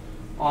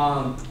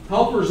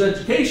 Helpers'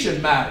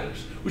 education matters,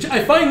 which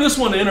I find this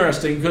one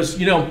interesting because,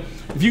 you know,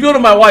 if you go to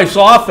my wife's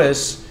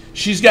office,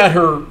 she's got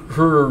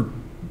her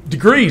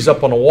degrees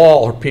up on the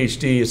wall, her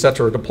PhD, et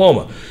cetera, her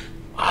diploma.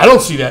 I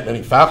don't see that in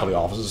any faculty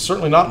offices,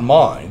 certainly not in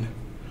mine.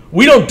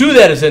 We don't do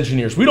that as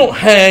engineers. We don't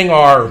hang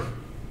our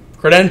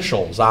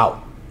credentials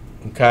out,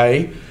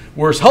 okay?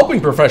 Whereas helping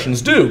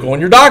professions do. Go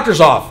in your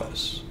doctor's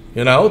office.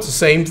 You know, it's the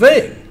same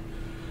thing.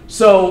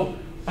 So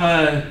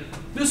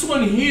this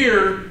one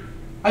here,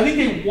 I think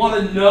they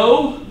want to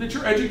know that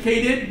you're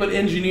educated, but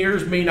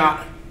engineers may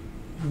not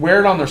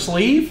wear it on their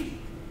sleeve.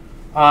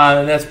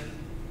 And that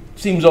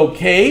seems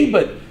okay,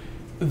 but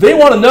they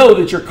want to know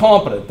that you're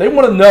competent. They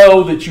want to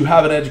know that you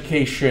have an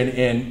education,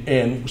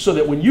 and so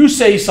that when you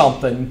say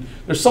something,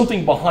 there's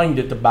something behind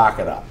it to back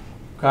it up.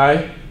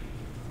 Okay?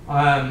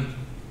 And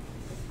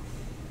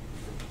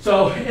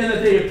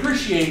that they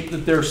appreciate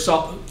that they're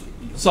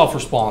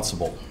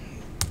self-responsible.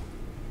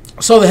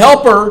 So the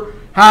helper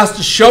has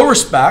to show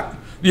respect.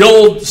 The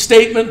old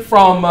statement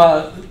from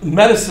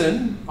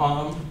medicine,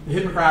 the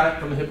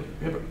Hippocratic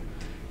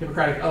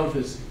oath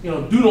is, you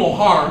know, do no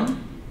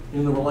harm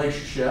in the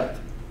relationship.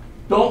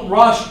 Don't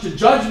rush to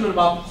judgment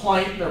about the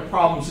client and their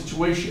problem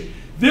situation.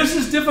 This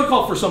is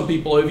difficult for some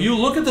people. If you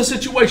look at the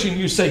situation,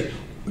 you say,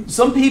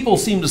 some people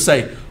seem to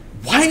say,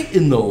 why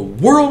in the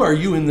world are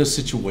you in this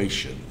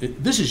situation?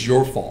 This is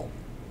your fault.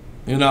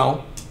 You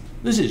know,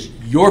 this is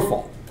your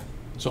fault.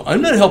 So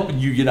I'm not helping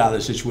you get out of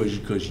this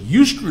situation because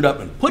you screwed up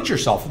and put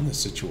yourself in this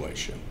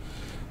situation.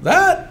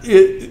 That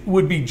it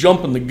would be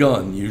jumping the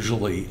gun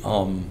usually.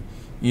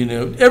 You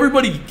know,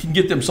 everybody can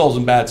get themselves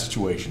in bad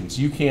situations.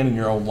 You can in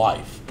your own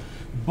life.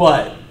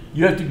 But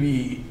you have to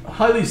be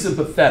highly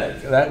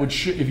sympathetic. That would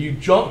if you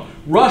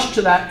rush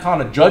to that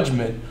kind of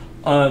judgment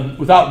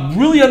without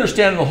really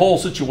understanding the whole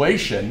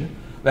situation,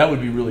 that would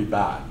be really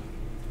bad.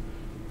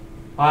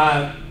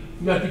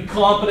 You have to be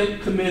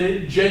competent,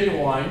 committed,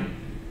 genuine.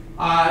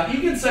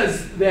 Egan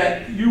says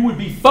that you would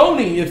be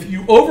phony if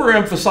you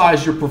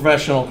overemphasize your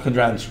professional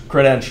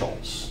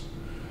credentials.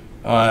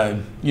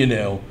 You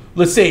know,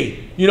 let's say,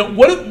 you know,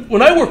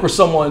 when I work with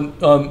someone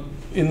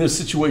in this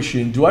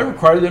situation, do I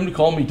require them to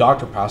call me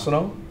Dr.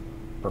 Passino?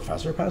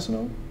 Professor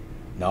Passino?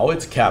 No,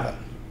 it's Kevin.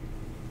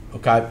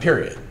 Okay,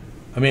 period.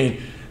 I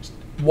mean,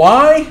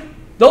 why?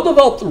 They'll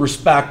develop the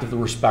respect if the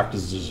respect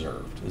is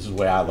deserved. This is the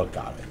way I look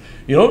at it.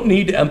 You don't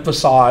need to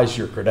emphasize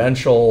your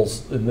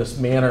credentials in this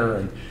manner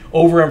and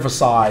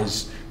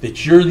overemphasize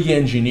that you're the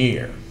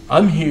engineer.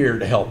 I'm here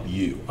to help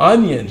you.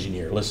 I'm the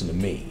engineer. Listen to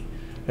me.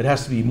 It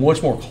has to be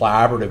much more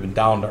collaborative and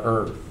down to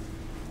earth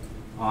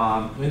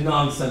and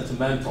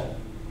non-sentimental.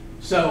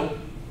 So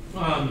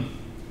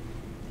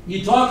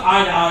you talk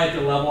eye to eye at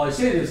the level. I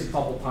say this a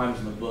couple times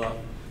in the book.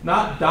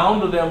 not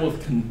down to them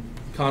with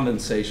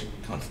condensation.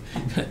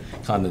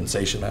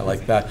 Condensation, I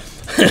like that.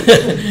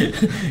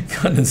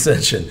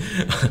 Condensation,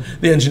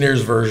 the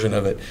engineer's version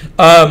of it.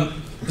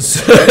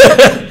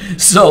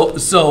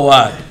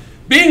 So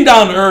being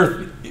down to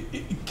earth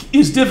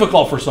is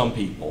difficult for some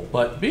people,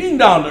 but being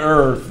down to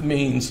earth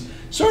means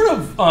sort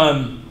of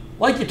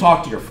like you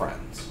talk to your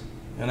friends,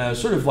 and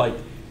sort of like,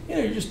 you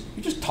know, you're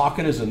just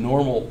talking as a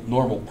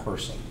normal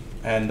person,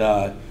 and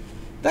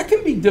that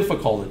can be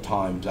difficult at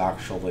times,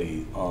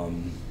 actually.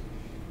 And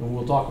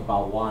we'll talk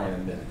about why in a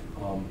minute.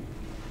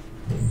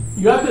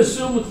 You have to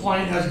assume the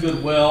client has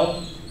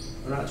goodwill.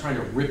 They're not trying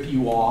to rip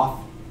you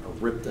off or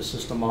rip the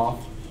system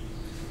off.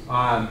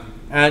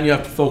 And you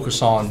have to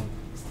focus on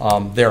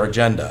their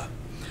agenda.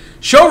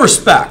 Show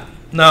respect.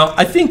 Now,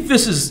 I think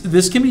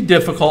this can be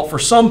difficult for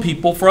some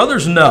people. For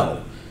others,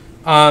 no.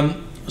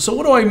 So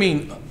what do I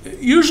mean?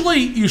 Usually,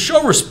 you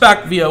show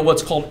respect via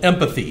what's called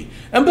empathy.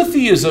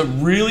 Empathy is a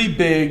really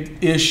big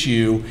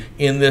issue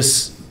in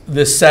this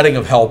setting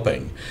of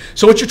helping.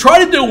 So what you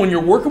try to do when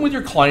you're working with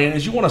your client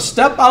is you want to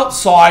step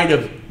outside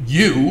of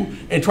you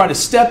and try to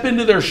step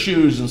into their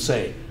shoes and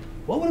say,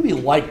 what would it be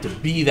like to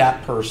be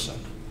that person?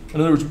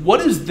 In other words, what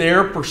is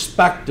their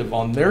perspective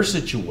on their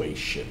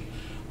situation?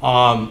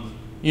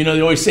 You know,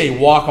 they always say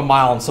walk a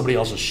mile in somebody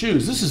else's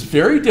shoes. This is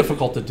very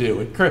difficult to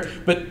do,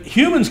 but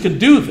humans can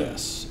do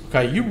this.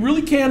 Okay, you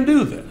really can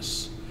do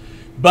this.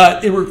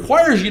 But it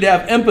requires you to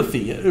have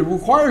empathy. It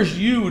requires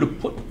you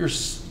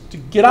to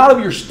get out of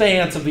your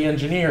stance of the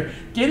engineer,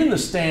 get in the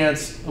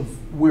stance of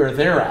where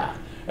they're at,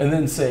 and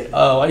then say,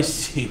 oh, I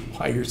see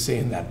why you're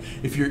saying that.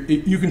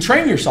 You can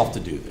train yourself to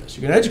do this.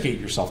 You can educate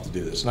yourself to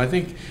do this. And I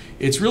think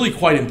it's really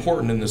quite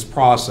important in this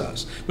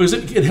process because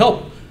it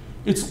helps.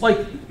 It's like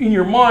in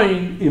your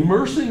mind,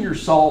 immersing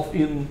yourself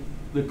in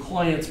the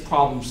client's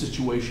problem,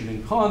 situation,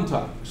 and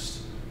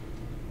context.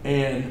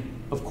 And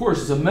of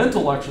course, it's a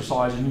mental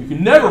exercise, and you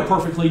can never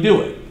perfectly do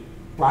it,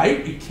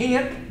 right? You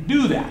can't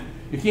do that.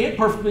 You can't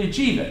perfectly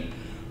achieve it,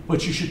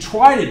 but you should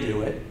try to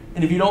do it.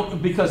 And if you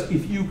don't, because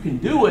if you can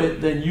do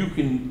it, then you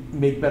can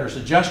make better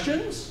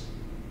suggestions,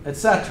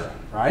 etc.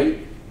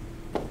 Right?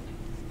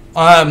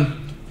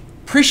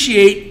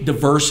 Appreciate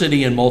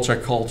diversity and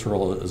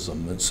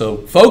multiculturalism, and so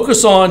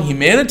focus on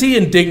humanity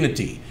and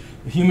dignity.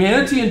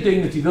 Humanity and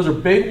dignity; those are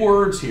big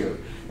words here.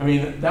 I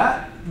mean,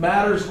 that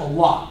matters a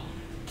lot.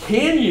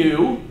 Can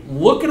you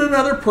look at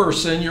another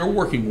person you're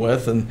working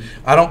with, and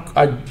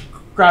I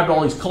grabbed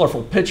all these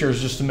colorful pictures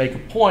just to make a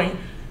point.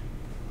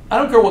 I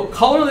don't care what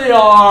color they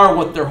are,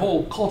 what their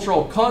whole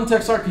cultural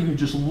context are. Can you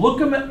just look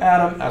at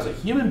them as a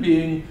human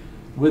being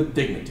with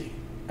dignity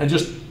and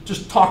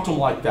just talk to them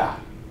like that?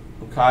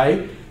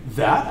 Okay,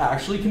 that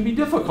actually can be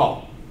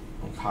difficult.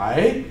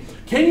 Okay,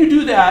 can you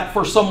do that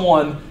for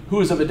someone who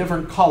is of a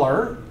different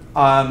color,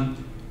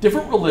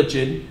 different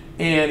religion,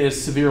 and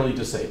is severely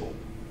disabled?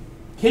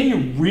 Can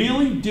you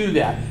really do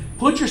that?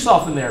 Put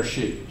yourself in their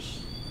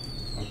shoes.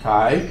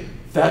 Okay.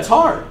 That's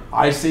hard.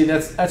 I say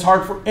that's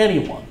hard for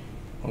anyone,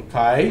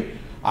 okay?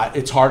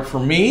 It's hard for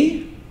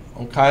me,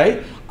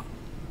 okay?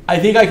 I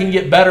think I can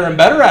get better and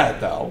better at it,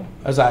 though,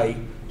 as I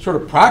sort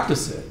of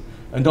practice it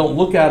and don't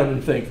look at them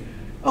and think,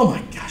 oh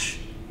my gosh,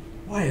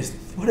 why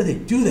do they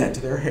do that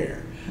to their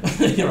hair?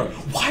 You know,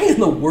 why in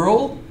the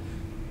world,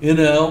 you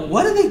know,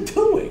 what are they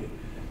doing?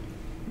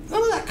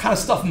 None of that kind of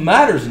stuff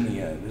matters in the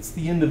end. It's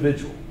the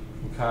individual,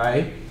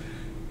 okay?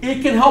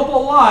 It can help a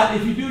lot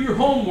if you do your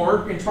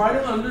homework and try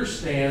to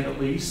understand at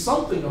least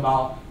something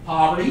about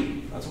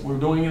poverty. That's what we're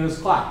doing in this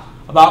class.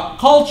 About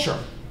culture.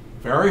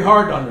 Very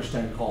hard to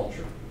understand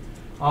culture.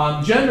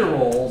 Gender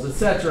roles,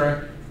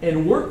 etc.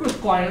 And work with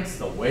clients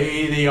the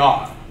way they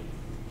are.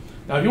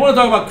 Now, if you want to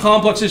talk about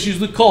complex issues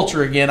with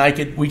culture again,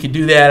 we could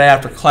do that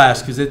after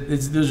class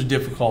because those are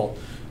difficult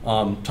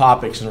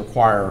topics and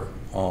require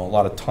a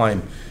lot of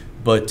time.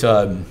 But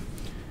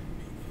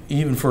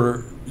even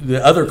for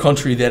the other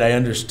country that I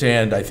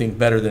understand, I think,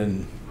 better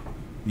than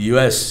the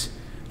U.S.,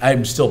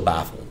 I'm still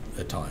baffled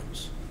at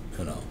times,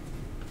 you know.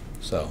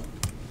 So,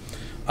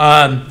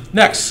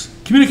 next,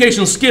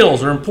 communication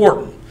skills are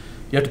important.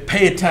 You have to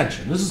pay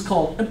attention. This is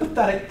called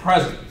empathetic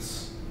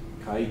presence,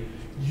 okay?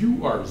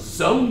 You are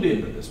zoned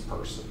into this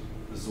person.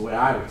 This is the way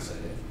I would say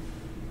it.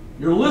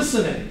 You're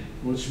listening,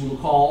 which we'll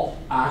call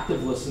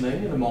active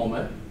listening in a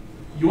moment.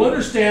 You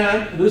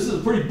understand, this is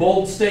a pretty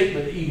bold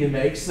statement that Egan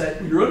makes,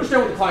 that you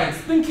understand what the client's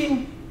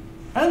thinking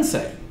and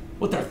saying.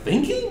 What they're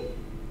thinking?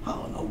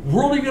 How in the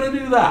world are you going to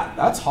do that?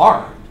 That's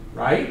hard,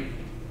 right?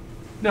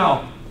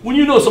 Now, when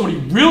you know somebody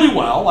really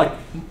well, like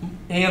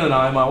Ann and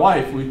I, my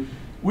wife,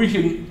 we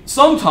can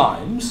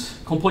sometimes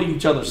complete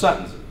each other's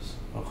sentences.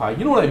 Okay,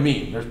 you know what I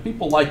mean? There's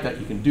people like that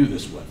you can do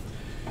this with.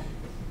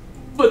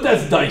 But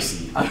that's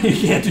dicey. I mean,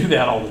 you can't do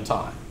that all the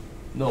time.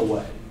 No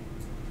way.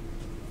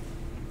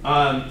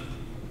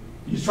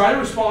 You try to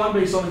respond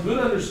based on a good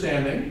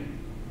understanding.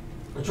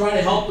 Or try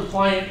to help the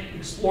client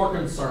explore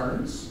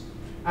concerns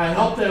and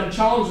help them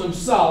challenge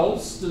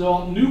themselves to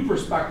develop new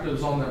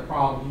perspectives on their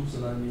problems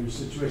and on new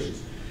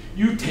situations.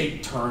 You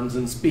take turns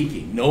in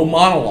speaking, no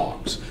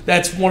monologues.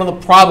 That's one of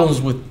the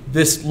problems with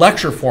this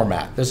lecture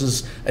format. This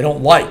is, I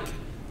don't like.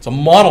 It's a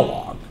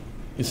monologue,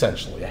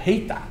 essentially. I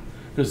hate that.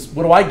 Because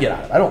what do I get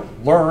out of it? I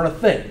don't learn a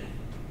thing,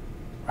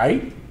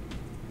 right?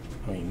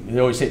 I mean, they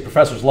always say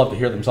professors love to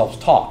hear themselves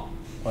talk.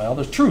 Well,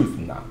 there's truth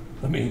in that.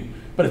 I mean,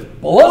 but it's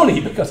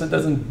baloney because it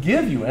doesn't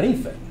give you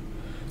anything.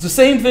 It's the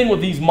same thing with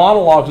these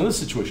monologues in this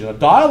situation. A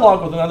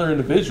dialogue with another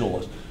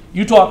individual is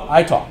you talk,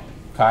 I talk,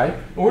 okay?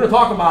 And we're going to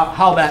talk about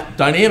how that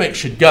dynamic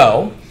should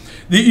go.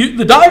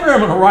 The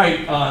diagram on the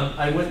right,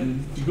 I went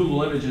into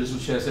Google Images,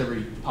 which has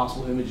every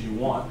possible image you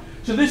want.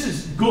 So this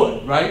is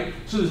good, right?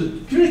 So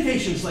there's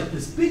communication is like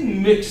this big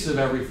mix of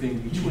everything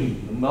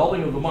between, the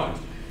melding of the minds.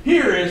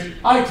 Here is,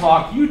 I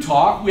talk, you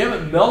talk. We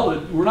haven't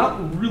melded. We're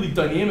not really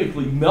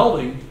dynamically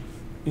melding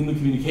in the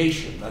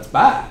communication. That's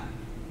bad,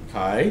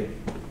 okay?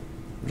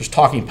 We're just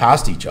talking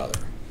past each other.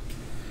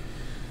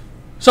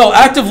 So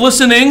active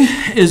listening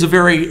is a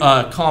very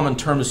common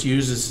term that's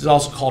used. This is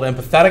also called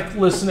empathetic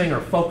listening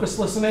or focused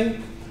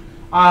listening.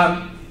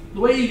 The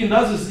way Egan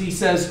does this is he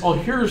says, oh,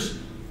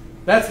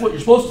 that's what you're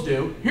supposed to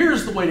do.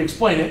 Here's the way to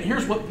explain it.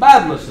 Here's what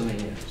bad listening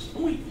is.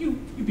 You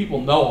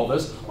people know all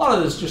this. A lot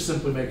of this just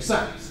simply makes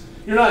sense.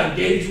 You're not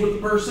engaged with the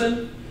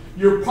person.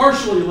 You're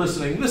partially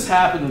listening. This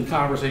happens in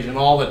conversation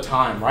all the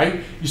time,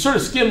 right? You sort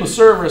of skim the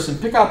surface and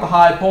pick out the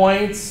high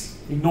points,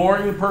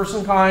 ignoring the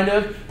person kind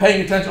of,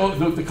 paying attention.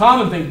 Oh, the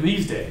common thing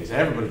these days,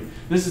 everybody,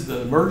 this is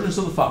the emergence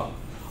of the phone.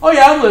 Oh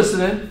yeah, I'm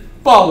listening.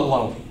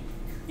 Baloney.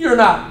 You're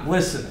not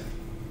listening,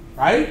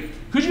 right?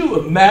 Could you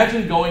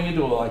imagine going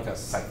into like a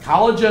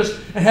psychologist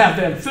and have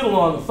them fiddle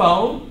on the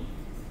phone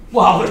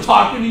while they're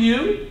talking to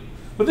you?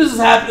 But this has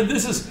happened.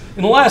 This is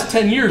in the last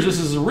 10 years. This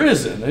has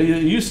arisen.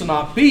 It used to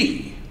not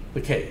be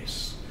the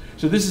case.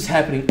 So this is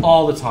happening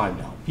all the time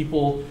now.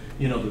 People,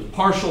 there's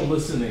partial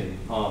listening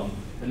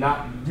and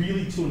not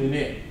really tuning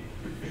in.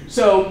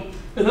 So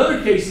in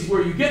other cases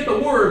where you get the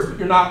words but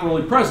you're not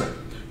really present,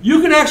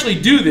 you can actually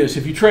do this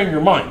if you train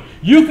your mind.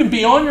 You can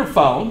be on your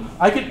phone.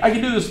 I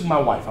can do this with my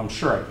wife. I'm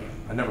sure I can.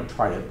 I never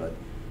tried it, but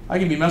I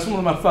can be messing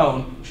with my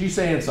phone. She's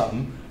saying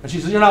something, and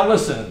she says, "You're not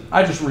listening."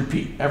 I just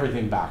repeat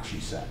everything back she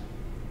said.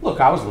 Look,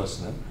 I was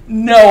listening.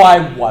 No,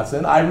 I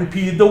wasn't. I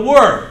repeated the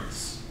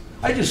words.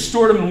 I just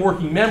stored them in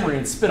working memory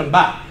and spit them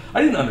back.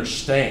 I didn't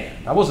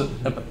understand. I wasn't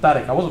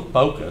empathetic. I wasn't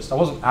focused. I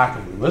wasn't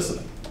actively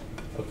listening.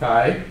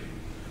 Okay?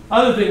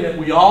 Other thing that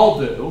we all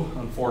do,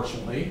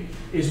 unfortunately,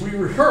 is we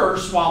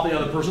rehearse while the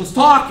other person's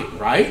talking,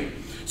 right?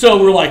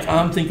 So we're like,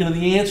 I'm thinking of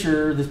the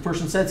answer. This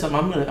person said something.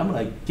 I'm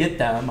gonna get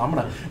them. I'm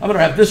gonna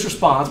have this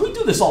response. We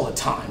do this all the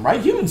time,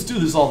 right? Humans do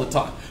this all the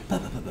time. Blah,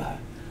 blah, blah, blah.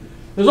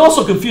 There's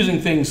also confusing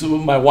things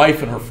with my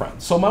wife and her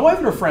friends. So my wife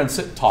and her friends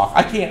sit and talk.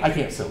 I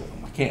can't sit with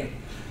them. I can't.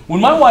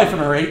 When my wife and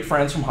her 8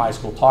 friends from high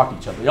school talk to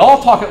each other, they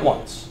all talk at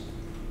once.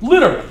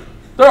 Literally.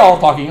 They're all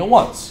talking at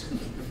once.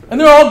 And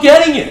they're all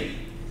getting it.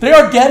 They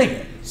are getting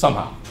it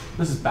somehow.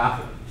 This is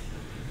baffling.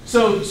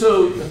 So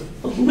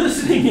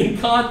listening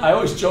in I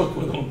always joke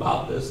with them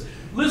about this.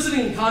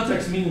 Listening in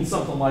context means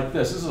something like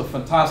this. This is a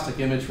fantastic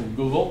image from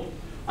Google.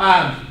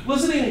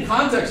 Listening in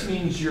context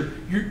means you're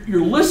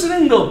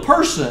listening to a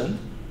person,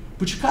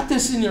 but you've got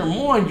this in your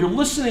mind.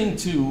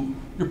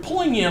 You're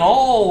pulling in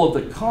all of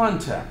the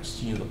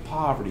context, the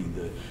poverty,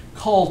 the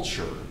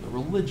culture, the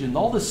religion,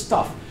 all this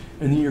stuff.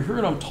 And then you're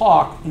hearing them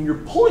talk, and you're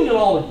pulling it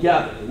all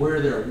together,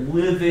 where they're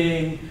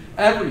living,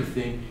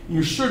 everything. And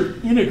you're sort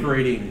of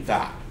integrating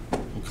that.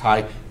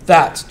 Okay,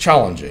 that's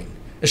challenging.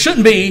 It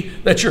shouldn't be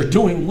that you're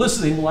doing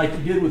listening like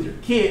you did with your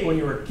kid when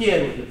you were a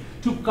kid with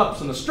the 2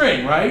 cups and a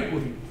string, right?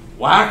 With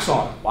wax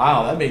on it.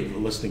 Wow, that made the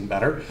listening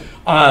better.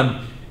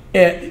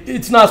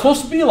 It's not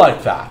supposed to be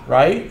like that,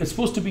 right? It's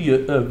supposed to be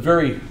a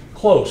very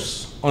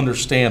close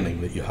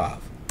understanding that you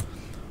have.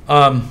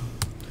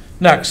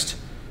 Next,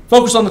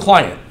 focus on the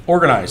client.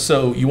 Organize.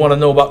 So you want to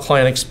know about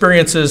client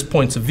experiences,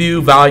 points of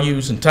view,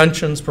 values,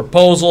 intentions,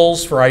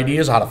 proposals for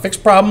ideas, how to fix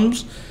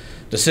problems,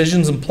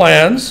 decisions and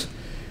plans,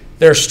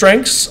 their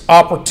strengths,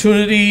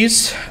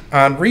 opportunities,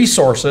 and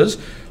resources.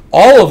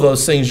 All of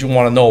those things you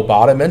want to know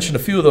about. I mentioned a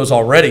few of those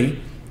already.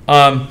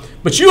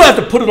 But you have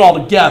to put it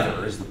all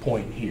together is the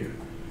point here.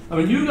 I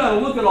mean, you've got to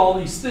look at all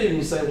these things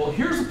and say, well,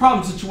 here's the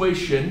problem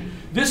situation.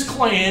 This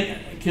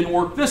client can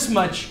work this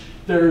much.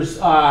 There's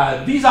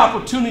these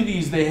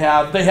opportunities they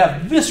have. They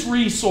have this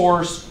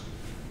resource.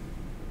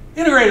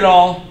 Integrate it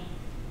all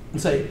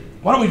and say,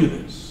 why don't we do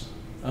this?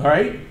 All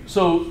right?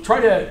 So try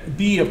to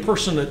be a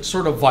person that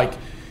sort of like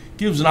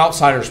gives an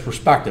outsider's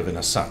perspective in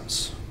a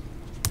sense.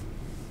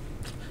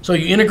 So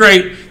you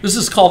integrate, this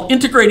is called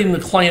integrating the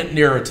client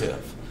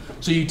narrative.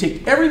 So you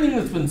take everything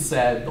that's been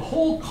said, the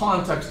whole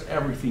context,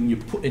 everything, you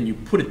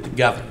put it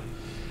together.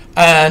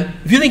 And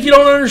if you think you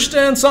don't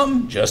understand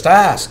something, just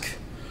ask.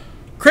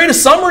 Create a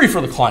summary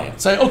for the client.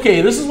 Say,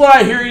 okay, this is what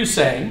I hear you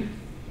saying.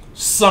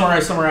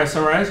 Summarize, summarize,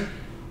 summarize.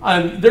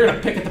 And they're going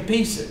to pick at the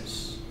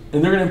pieces.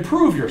 And they're going to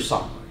improve your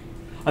summary.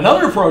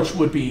 Another approach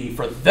would be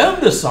for them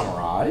to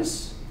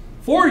summarize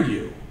for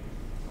you.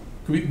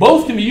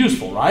 Both can be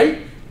useful,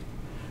 right?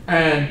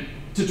 And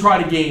to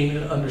try to gain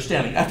an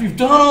understanding. After you've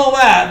done all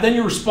that, then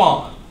you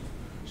respond.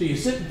 So you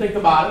sit and think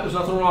about it. There's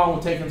nothing wrong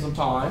with taking some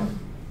time,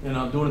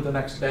 doing it the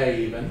next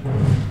day even.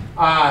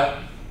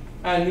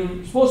 And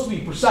you're supposed to be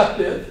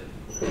perceptive.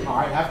 All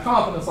right, have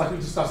confidence like we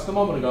discussed a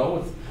moment ago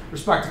with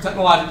respect to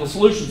technological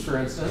solutions, for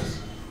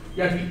instance.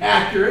 You have to be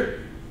accurate.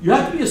 You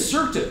have to be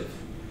assertive.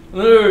 In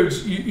other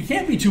words, you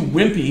can't be too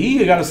wimpy.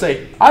 You got to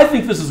say, I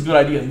think this is a good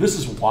idea and this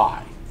is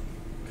why.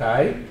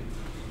 Okay?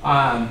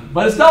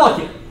 But it's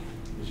delicate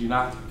because you're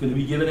not going to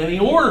be given any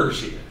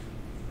orders here.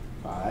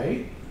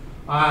 Right?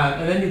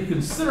 And then you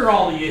consider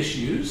all the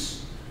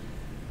issues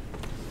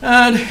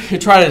and you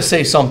try to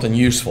say something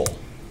useful.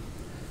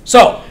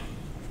 So,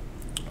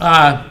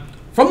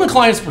 from the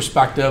client's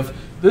perspective,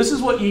 this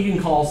is what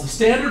Egan calls the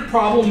standard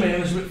problem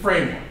management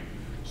framework.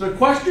 So the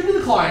question to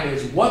the client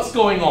is, what's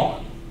going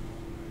on?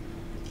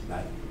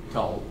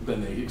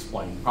 Then they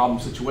explain problem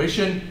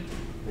situation,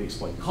 they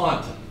explain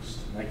context.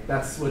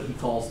 That's what he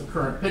calls the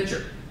current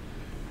picture.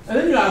 And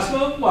then you ask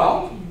them,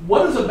 well,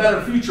 what does a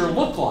better future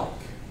look like?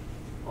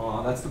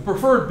 That's the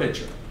preferred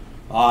picture.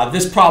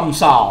 This problem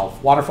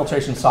solved, water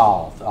filtration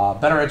solved,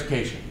 better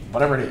education,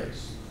 whatever it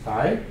is.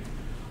 Okay?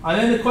 And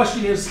then the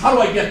question is, how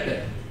do I get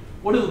there?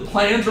 What are the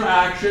plans or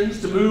actions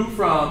to move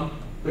from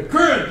the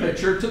current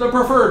picture to the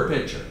preferred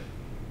picture?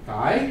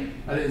 Okay?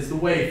 That is the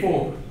way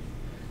forward.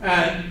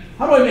 And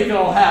how do I make it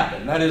all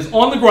happen? That is,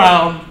 on the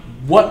ground,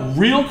 what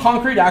real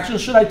concrete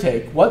actions should I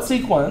take? What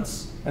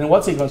sequence, and in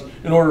what sequence,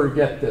 in order to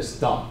get this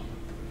done?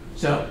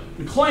 So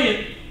the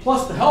client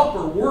plus the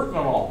helper work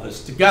on all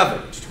this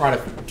together to try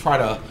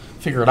to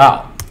figure it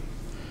out.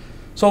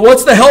 So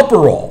what's the helper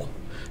role?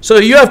 So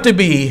you have to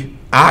be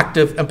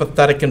active,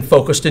 empathetic, and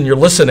focused in your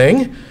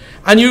listening,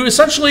 and you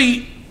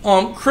essentially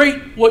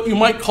create what you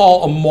might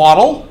call a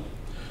model.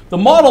 The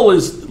model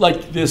is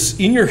like this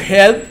in your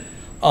head,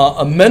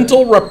 a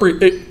mental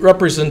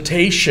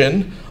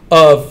representation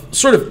of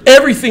sort of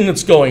everything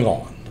that's going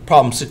on. The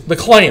problem, the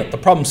client, the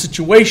problem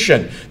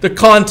situation, the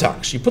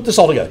context. You put this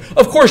all together.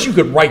 Of course, you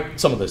could write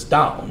some of this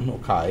down,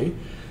 okay?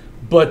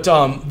 But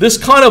this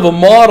kind of a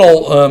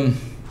model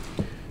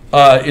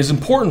is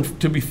important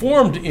to be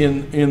formed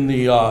in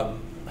the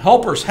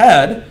helper's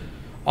head,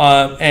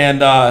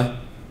 and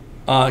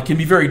can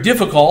be very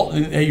difficult.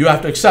 You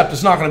have to accept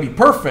it's not going to be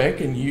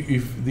perfect, and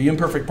the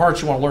imperfect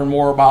parts you want to learn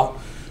more about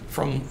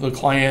from the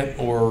client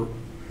or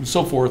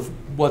so forth,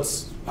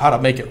 how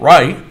to make it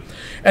right.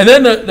 And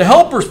then the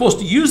helper is supposed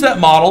to use that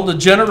model to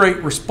generate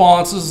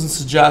responses and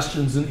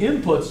suggestions and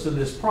inputs to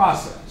this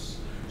process.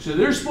 So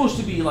they're supposed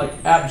to be like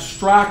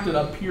abstracted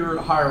up here at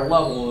a higher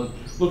level and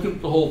look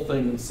at the whole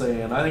thing and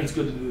saying, I think it's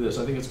good to do this,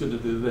 I think it's good to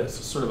do this.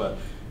 It's sort of a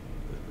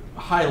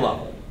high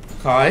level,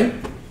 okay?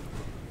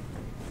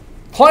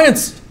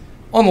 Clients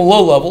on the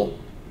low level,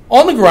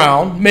 on the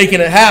ground, making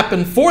it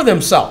happen for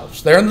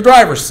themselves. They're in the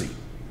driver's seat.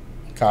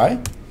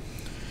 Okay.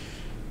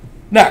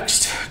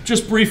 Next,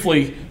 just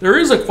briefly, there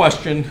is a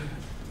question,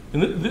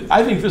 and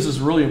I think this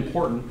is really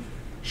important.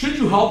 Should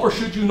you help or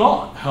should you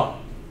not help?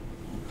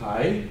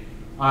 Okay.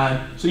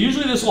 So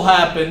usually this will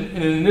happen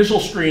in an initial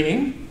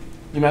screening.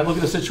 You might look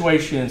at the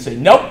situation and say,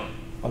 nope,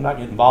 I'm not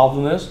getting involved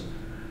in this.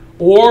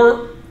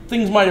 Or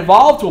things might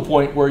evolve to a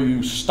point where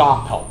you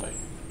stop helping.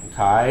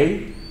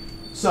 Okay.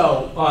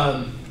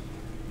 So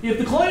if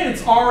the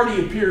client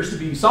already appears to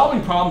be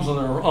solving problems on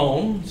their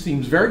own,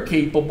 seems very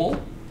capable,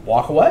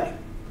 walk away.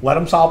 Let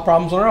them solve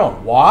problems on their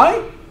own.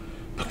 Why?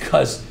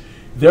 Because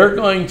they're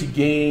going to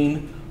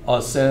gain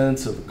a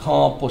sense of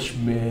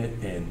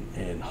accomplishment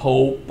and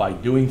hope by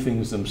doing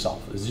things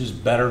themselves. It's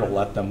just better to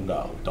let them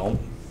go. Don't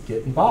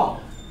get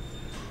involved.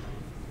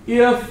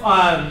 If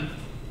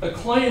a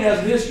client has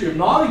a history of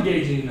not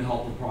engaging in the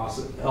helping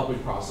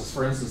process,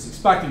 for instance,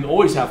 expecting to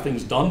always have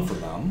things done for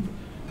them,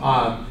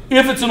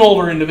 if it's an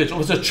older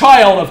individual, if it's a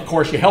child, of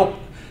course, you help.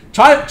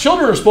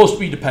 Children are supposed to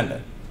be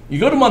dependent. You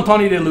go to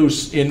Montaña de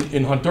Luz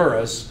in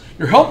Honduras,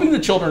 you're helping the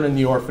children in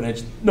the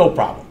orphanage, no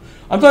problem.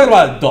 I'm talking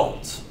about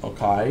adults,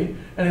 okay?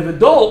 And if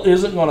adult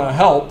isn't going to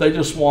help, they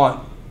just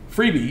want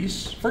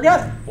freebies,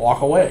 forget it,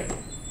 walk away.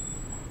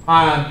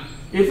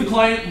 If the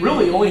client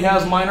really only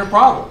has minor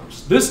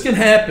problems, this can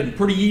happen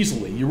pretty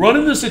easily. You run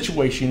into a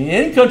situation in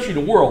any country in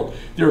the world,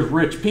 there's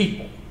rich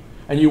people.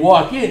 And you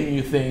walk in and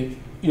you think,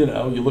 you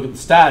look at the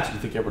stats and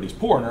you think everybody's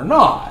poor, and they're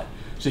not.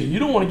 So you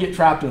don't want to get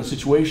trapped in a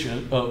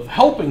situation of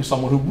helping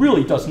someone who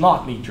really does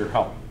not need your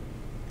help,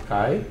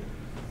 okay?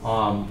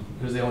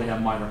 Because they only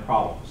have minor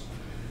problems.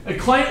 A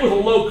client with a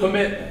low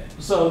commitment.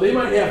 So they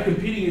might have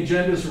competing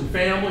agendas from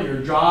family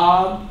or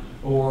job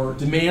or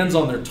demands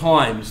on their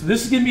time. So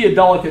this is going to be a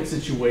delicate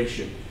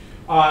situation.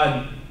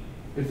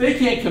 If they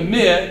can't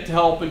commit to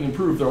helping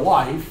improve their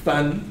life,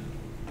 then,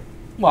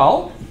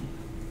 well,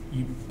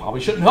 you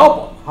probably shouldn't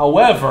help them.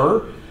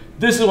 However,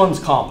 this one's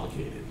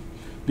complicated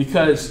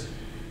because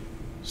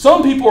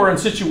some people are in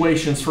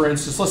situations, for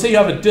instance, let's say you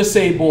have a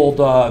disabled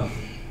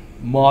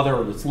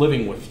mother that's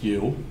living with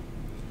you,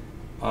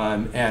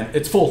 and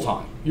it's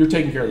full-time. You're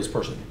taking care of this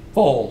person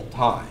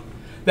full-time.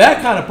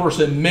 That kind of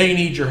person may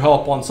need your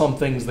help on some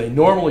things they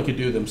normally could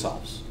do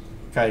themselves,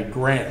 okay,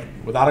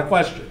 granted, without a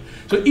question.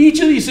 So each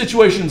of these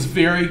situations is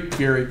very,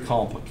 very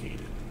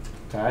complicated,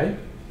 okay?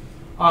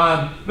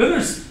 Then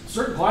there's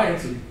certain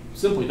clients who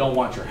simply don't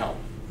want your help.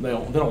 They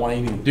don't want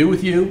anything to do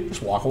with you.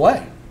 Just walk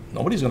away.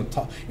 Nobody's going to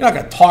talk. You're not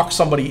going to talk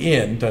somebody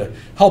into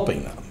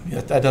helping them.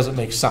 That doesn't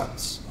make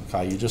sense,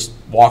 okay? You just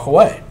walk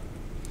away.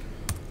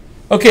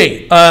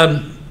 Okay,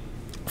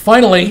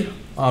 finally,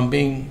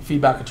 being a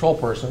feedback control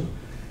person,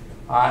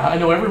 I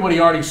know everybody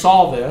already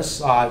saw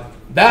this.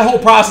 That whole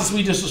process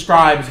we just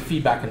described is a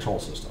feedback control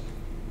system.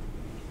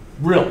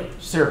 Really,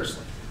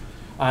 seriously.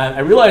 I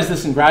realized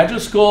this in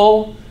graduate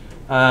school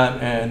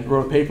and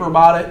wrote a paper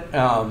about it,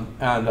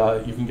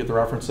 and you can get the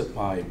reference at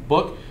my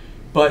book.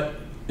 But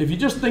if you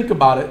just think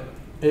about it,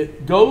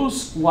 it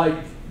goes like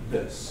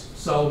this.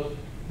 So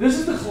this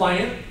is the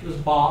client, this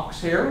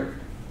box here.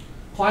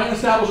 Client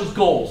establishes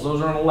goals. Those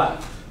are on the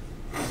left.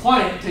 The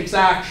client takes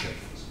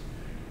actions.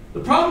 The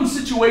problem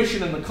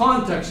situation in the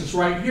context is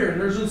right here, and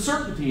there's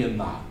uncertainty in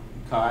that,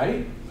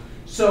 okay?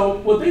 So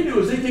what they do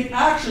is they take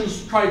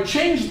actions to try to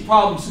change the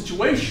problem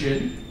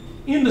situation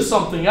into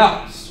something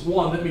else,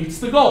 one that meets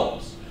the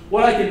goals.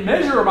 What I can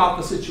measure about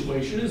the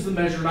situation is the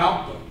measured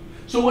output.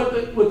 So what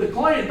the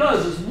client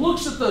does is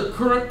looks at the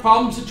current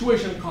problem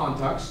situation and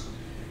context,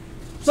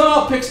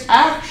 somehow picks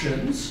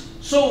actions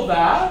so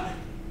that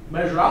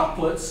measured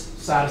outputs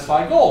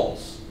satisfy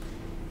goals.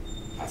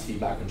 That's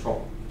feedback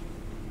control.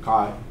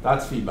 Okay,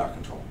 that's feedback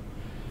control.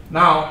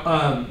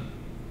 Now,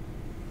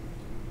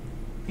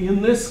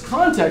 in this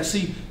context,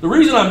 see, the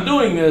reason I'm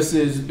doing this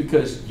is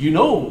because you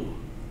know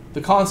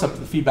the concept of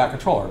the feedback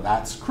controller.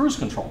 That's cruise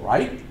control,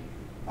 right?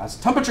 That's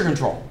temperature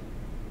control.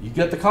 You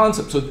get the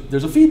concept. So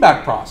there's a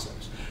feedback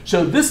process.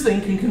 So this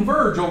thing can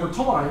converge over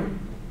time,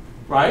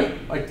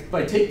 right? Like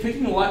by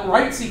picking the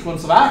right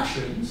sequence of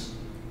actions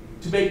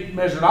to make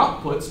measured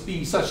outputs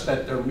be such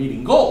that they're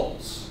meeting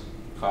goals,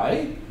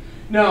 okay?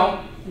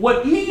 Now,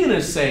 what Egan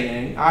is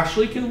saying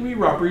actually can be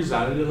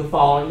represented in the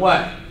following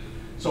way.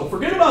 So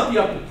forget about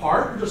the upper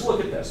part, just look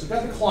at this. We've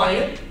got the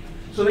client,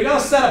 so they got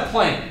a set of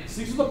plans.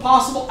 These are the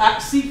possible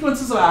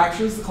sequences of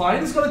actions the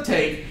client is going to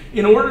take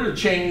in order to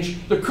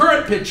change the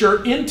current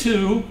picture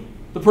into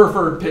the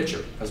preferred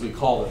picture, as we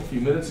called it a few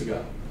minutes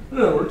ago. In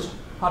other words,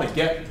 how to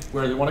get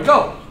where they want to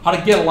go, how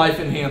to get a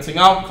life-enhancing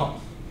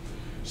outcome.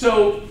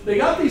 So they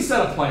got these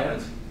set of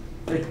plans,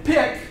 they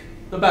pick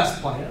the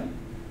best plan,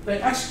 they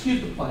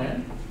execute the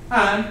plan,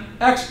 and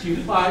execute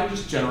it by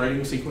just generating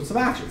a sequence of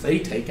actions. They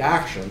take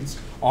actions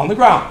on the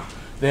ground.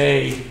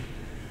 They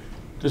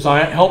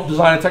help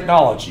design a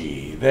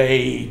technology.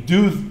 They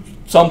do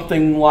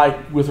something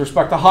like with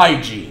respect to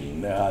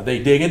hygiene.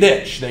 They dig a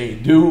ditch. They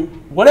do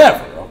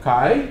whatever,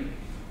 okay?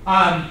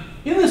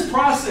 In this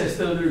process,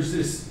 though, there's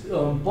this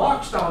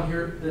box down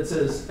here that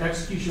says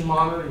execution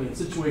monitoring and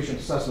situation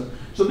assessment.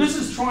 So this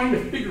is trying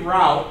to figure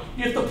out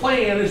if the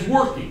plan is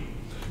working.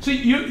 So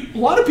a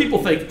lot of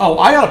people think, oh,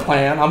 I got a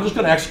plan, I'm just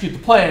going to execute the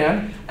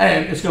plan,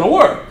 and it's going to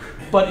work.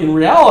 But in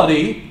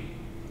reality,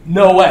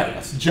 no way.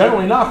 That's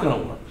generally not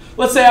going to work.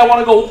 Let's say I want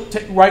to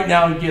go right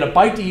now and get a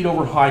bite to eat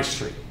over High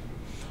Street.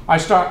 I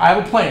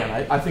have a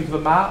plan. I think of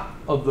a map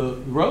of the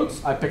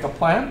roads. I pick a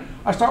plan.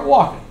 I start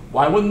walking.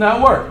 Why wouldn't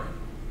that work?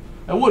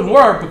 It wouldn't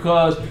work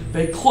because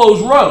they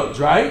close roads,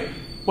 right?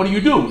 What do?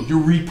 You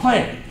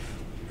replan.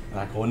 And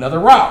I go another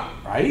route,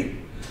 right?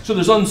 So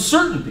there's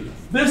uncertainty.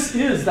 This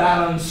is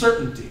that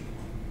uncertainty.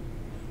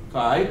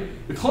 Okay?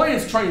 The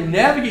client's trying to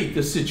navigate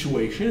this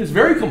situation. It's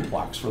very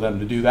complex for them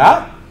to do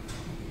that.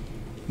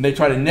 And they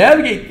try to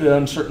navigate the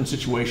uncertain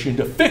situation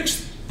to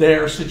fix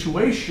their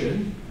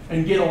situation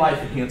and get a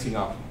life-enhancing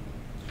outcome.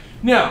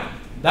 Now,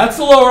 that's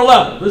the lower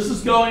level. This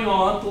is going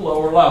on at the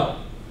lower level.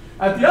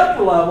 At the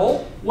upper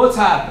level, what's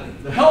happening?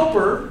 The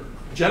helper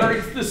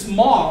generates this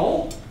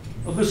model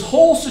of this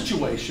whole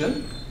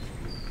situation,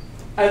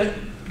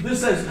 and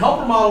this says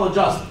helper model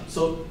adjustment.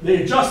 So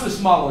they adjust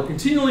this model. They're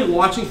continually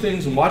watching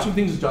things and watching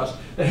things adjust.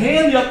 They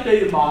hand the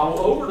updated model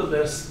over to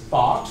this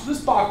box. This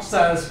box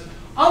says,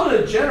 I'm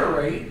going to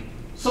generate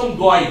some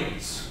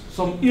guidance,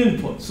 some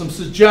input, some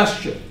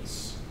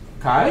suggestions.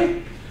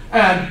 Okay?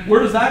 And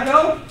where does that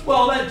go?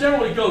 Well, that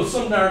generally goes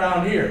somewhere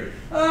down here.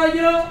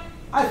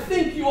 I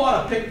think you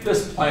ought to pick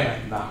this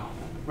plan now,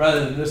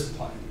 rather than this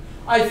plan.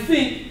 I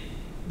think,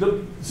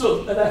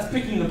 so that's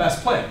picking the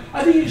best plan.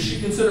 I think you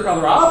should consider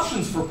other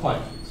options for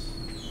plans,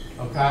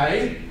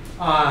 okay?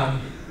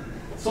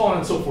 So on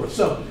and so forth.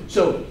 So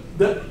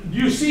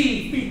you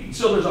see,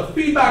 so there's a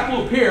feedback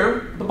loop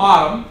here at the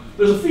bottom.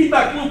 There's a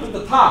feedback loop at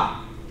the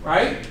top,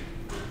 right?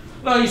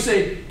 Now you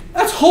say,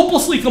 that's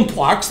hopelessly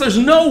complex. There's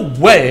no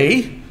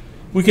way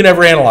we can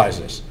ever analyze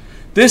this.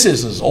 This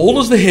is as old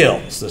as the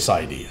hills, this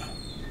idea.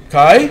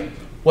 Okay?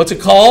 What's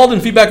it called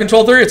in feedback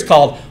control theory? It's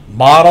called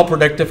model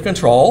predictive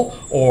control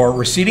or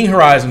receding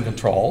horizon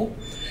control.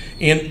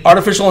 In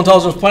artificial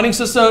intelligence planning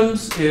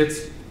systems,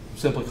 it's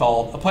simply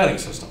called a planning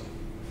system.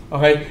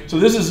 Okay? So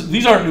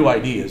these aren't new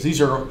ideas. These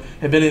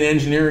have been in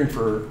engineering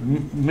for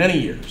many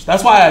years.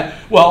 That's why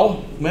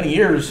many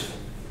years.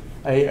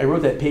 I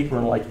wrote that paper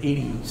in like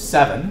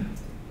 '87,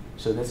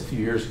 so that's a few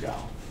years ago.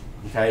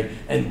 Okay?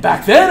 And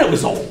back then it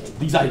was old.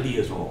 These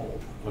ideas were old.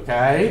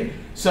 Okay?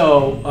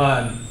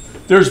 So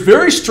there's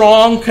very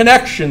strong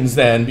connections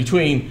then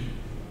between,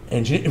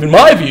 in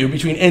my view,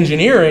 between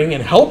engineering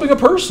and helping a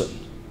person.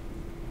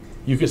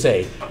 You could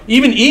say,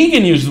 even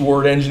Egan uses the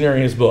word engineering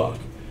in his book.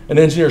 An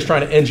engineer is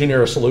trying to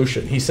engineer a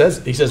solution. He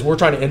says we're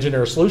trying to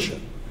engineer a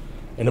solution.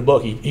 In the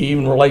book, he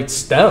even relates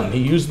STEM. He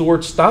used the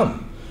word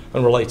STEM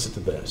and relates it to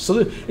this.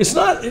 So it's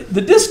not,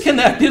 the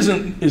disconnect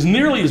is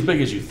nearly as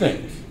big as you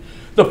think.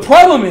 The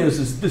problem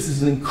is this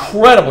is an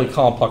incredibly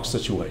complex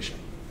situation.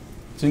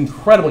 It's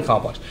incredibly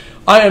complex.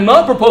 I am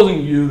not proposing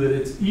to you that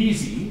it's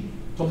easy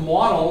to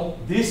model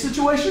this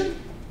situation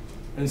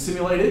and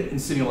simulate it and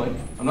simulate.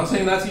 I'm not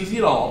saying that's easy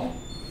at all.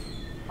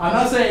 I'm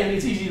not saying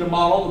it's easy to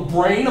model the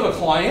brain of a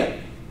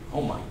client.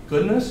 Oh my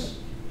goodness.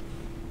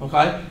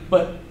 Okay?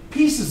 But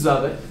pieces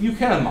of it you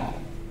can model.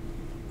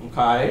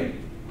 Okay?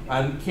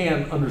 And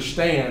can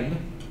understand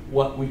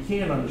what we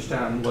can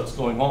understand what's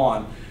going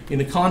on in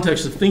the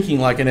context of thinking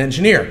like an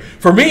engineer.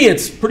 For me,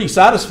 it's pretty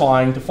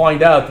satisfying to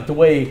find out that the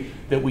way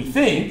that we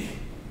think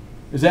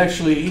is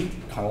actually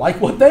kind of like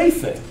what they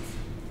think.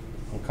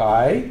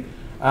 Okay?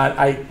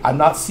 I'm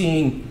not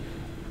seeing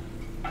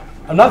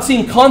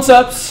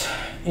concepts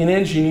in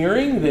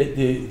engineering that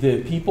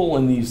the people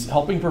in these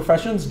helping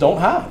professions don't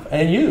have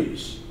and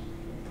use.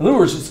 In other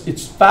words,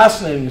 it's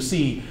fascinating to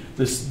see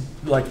this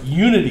like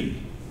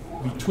unity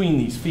between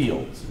these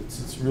fields.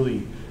 It's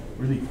really,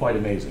 really quite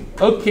amazing.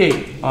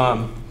 Okay,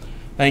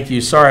 thank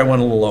you. Sorry I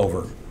went a little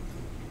over.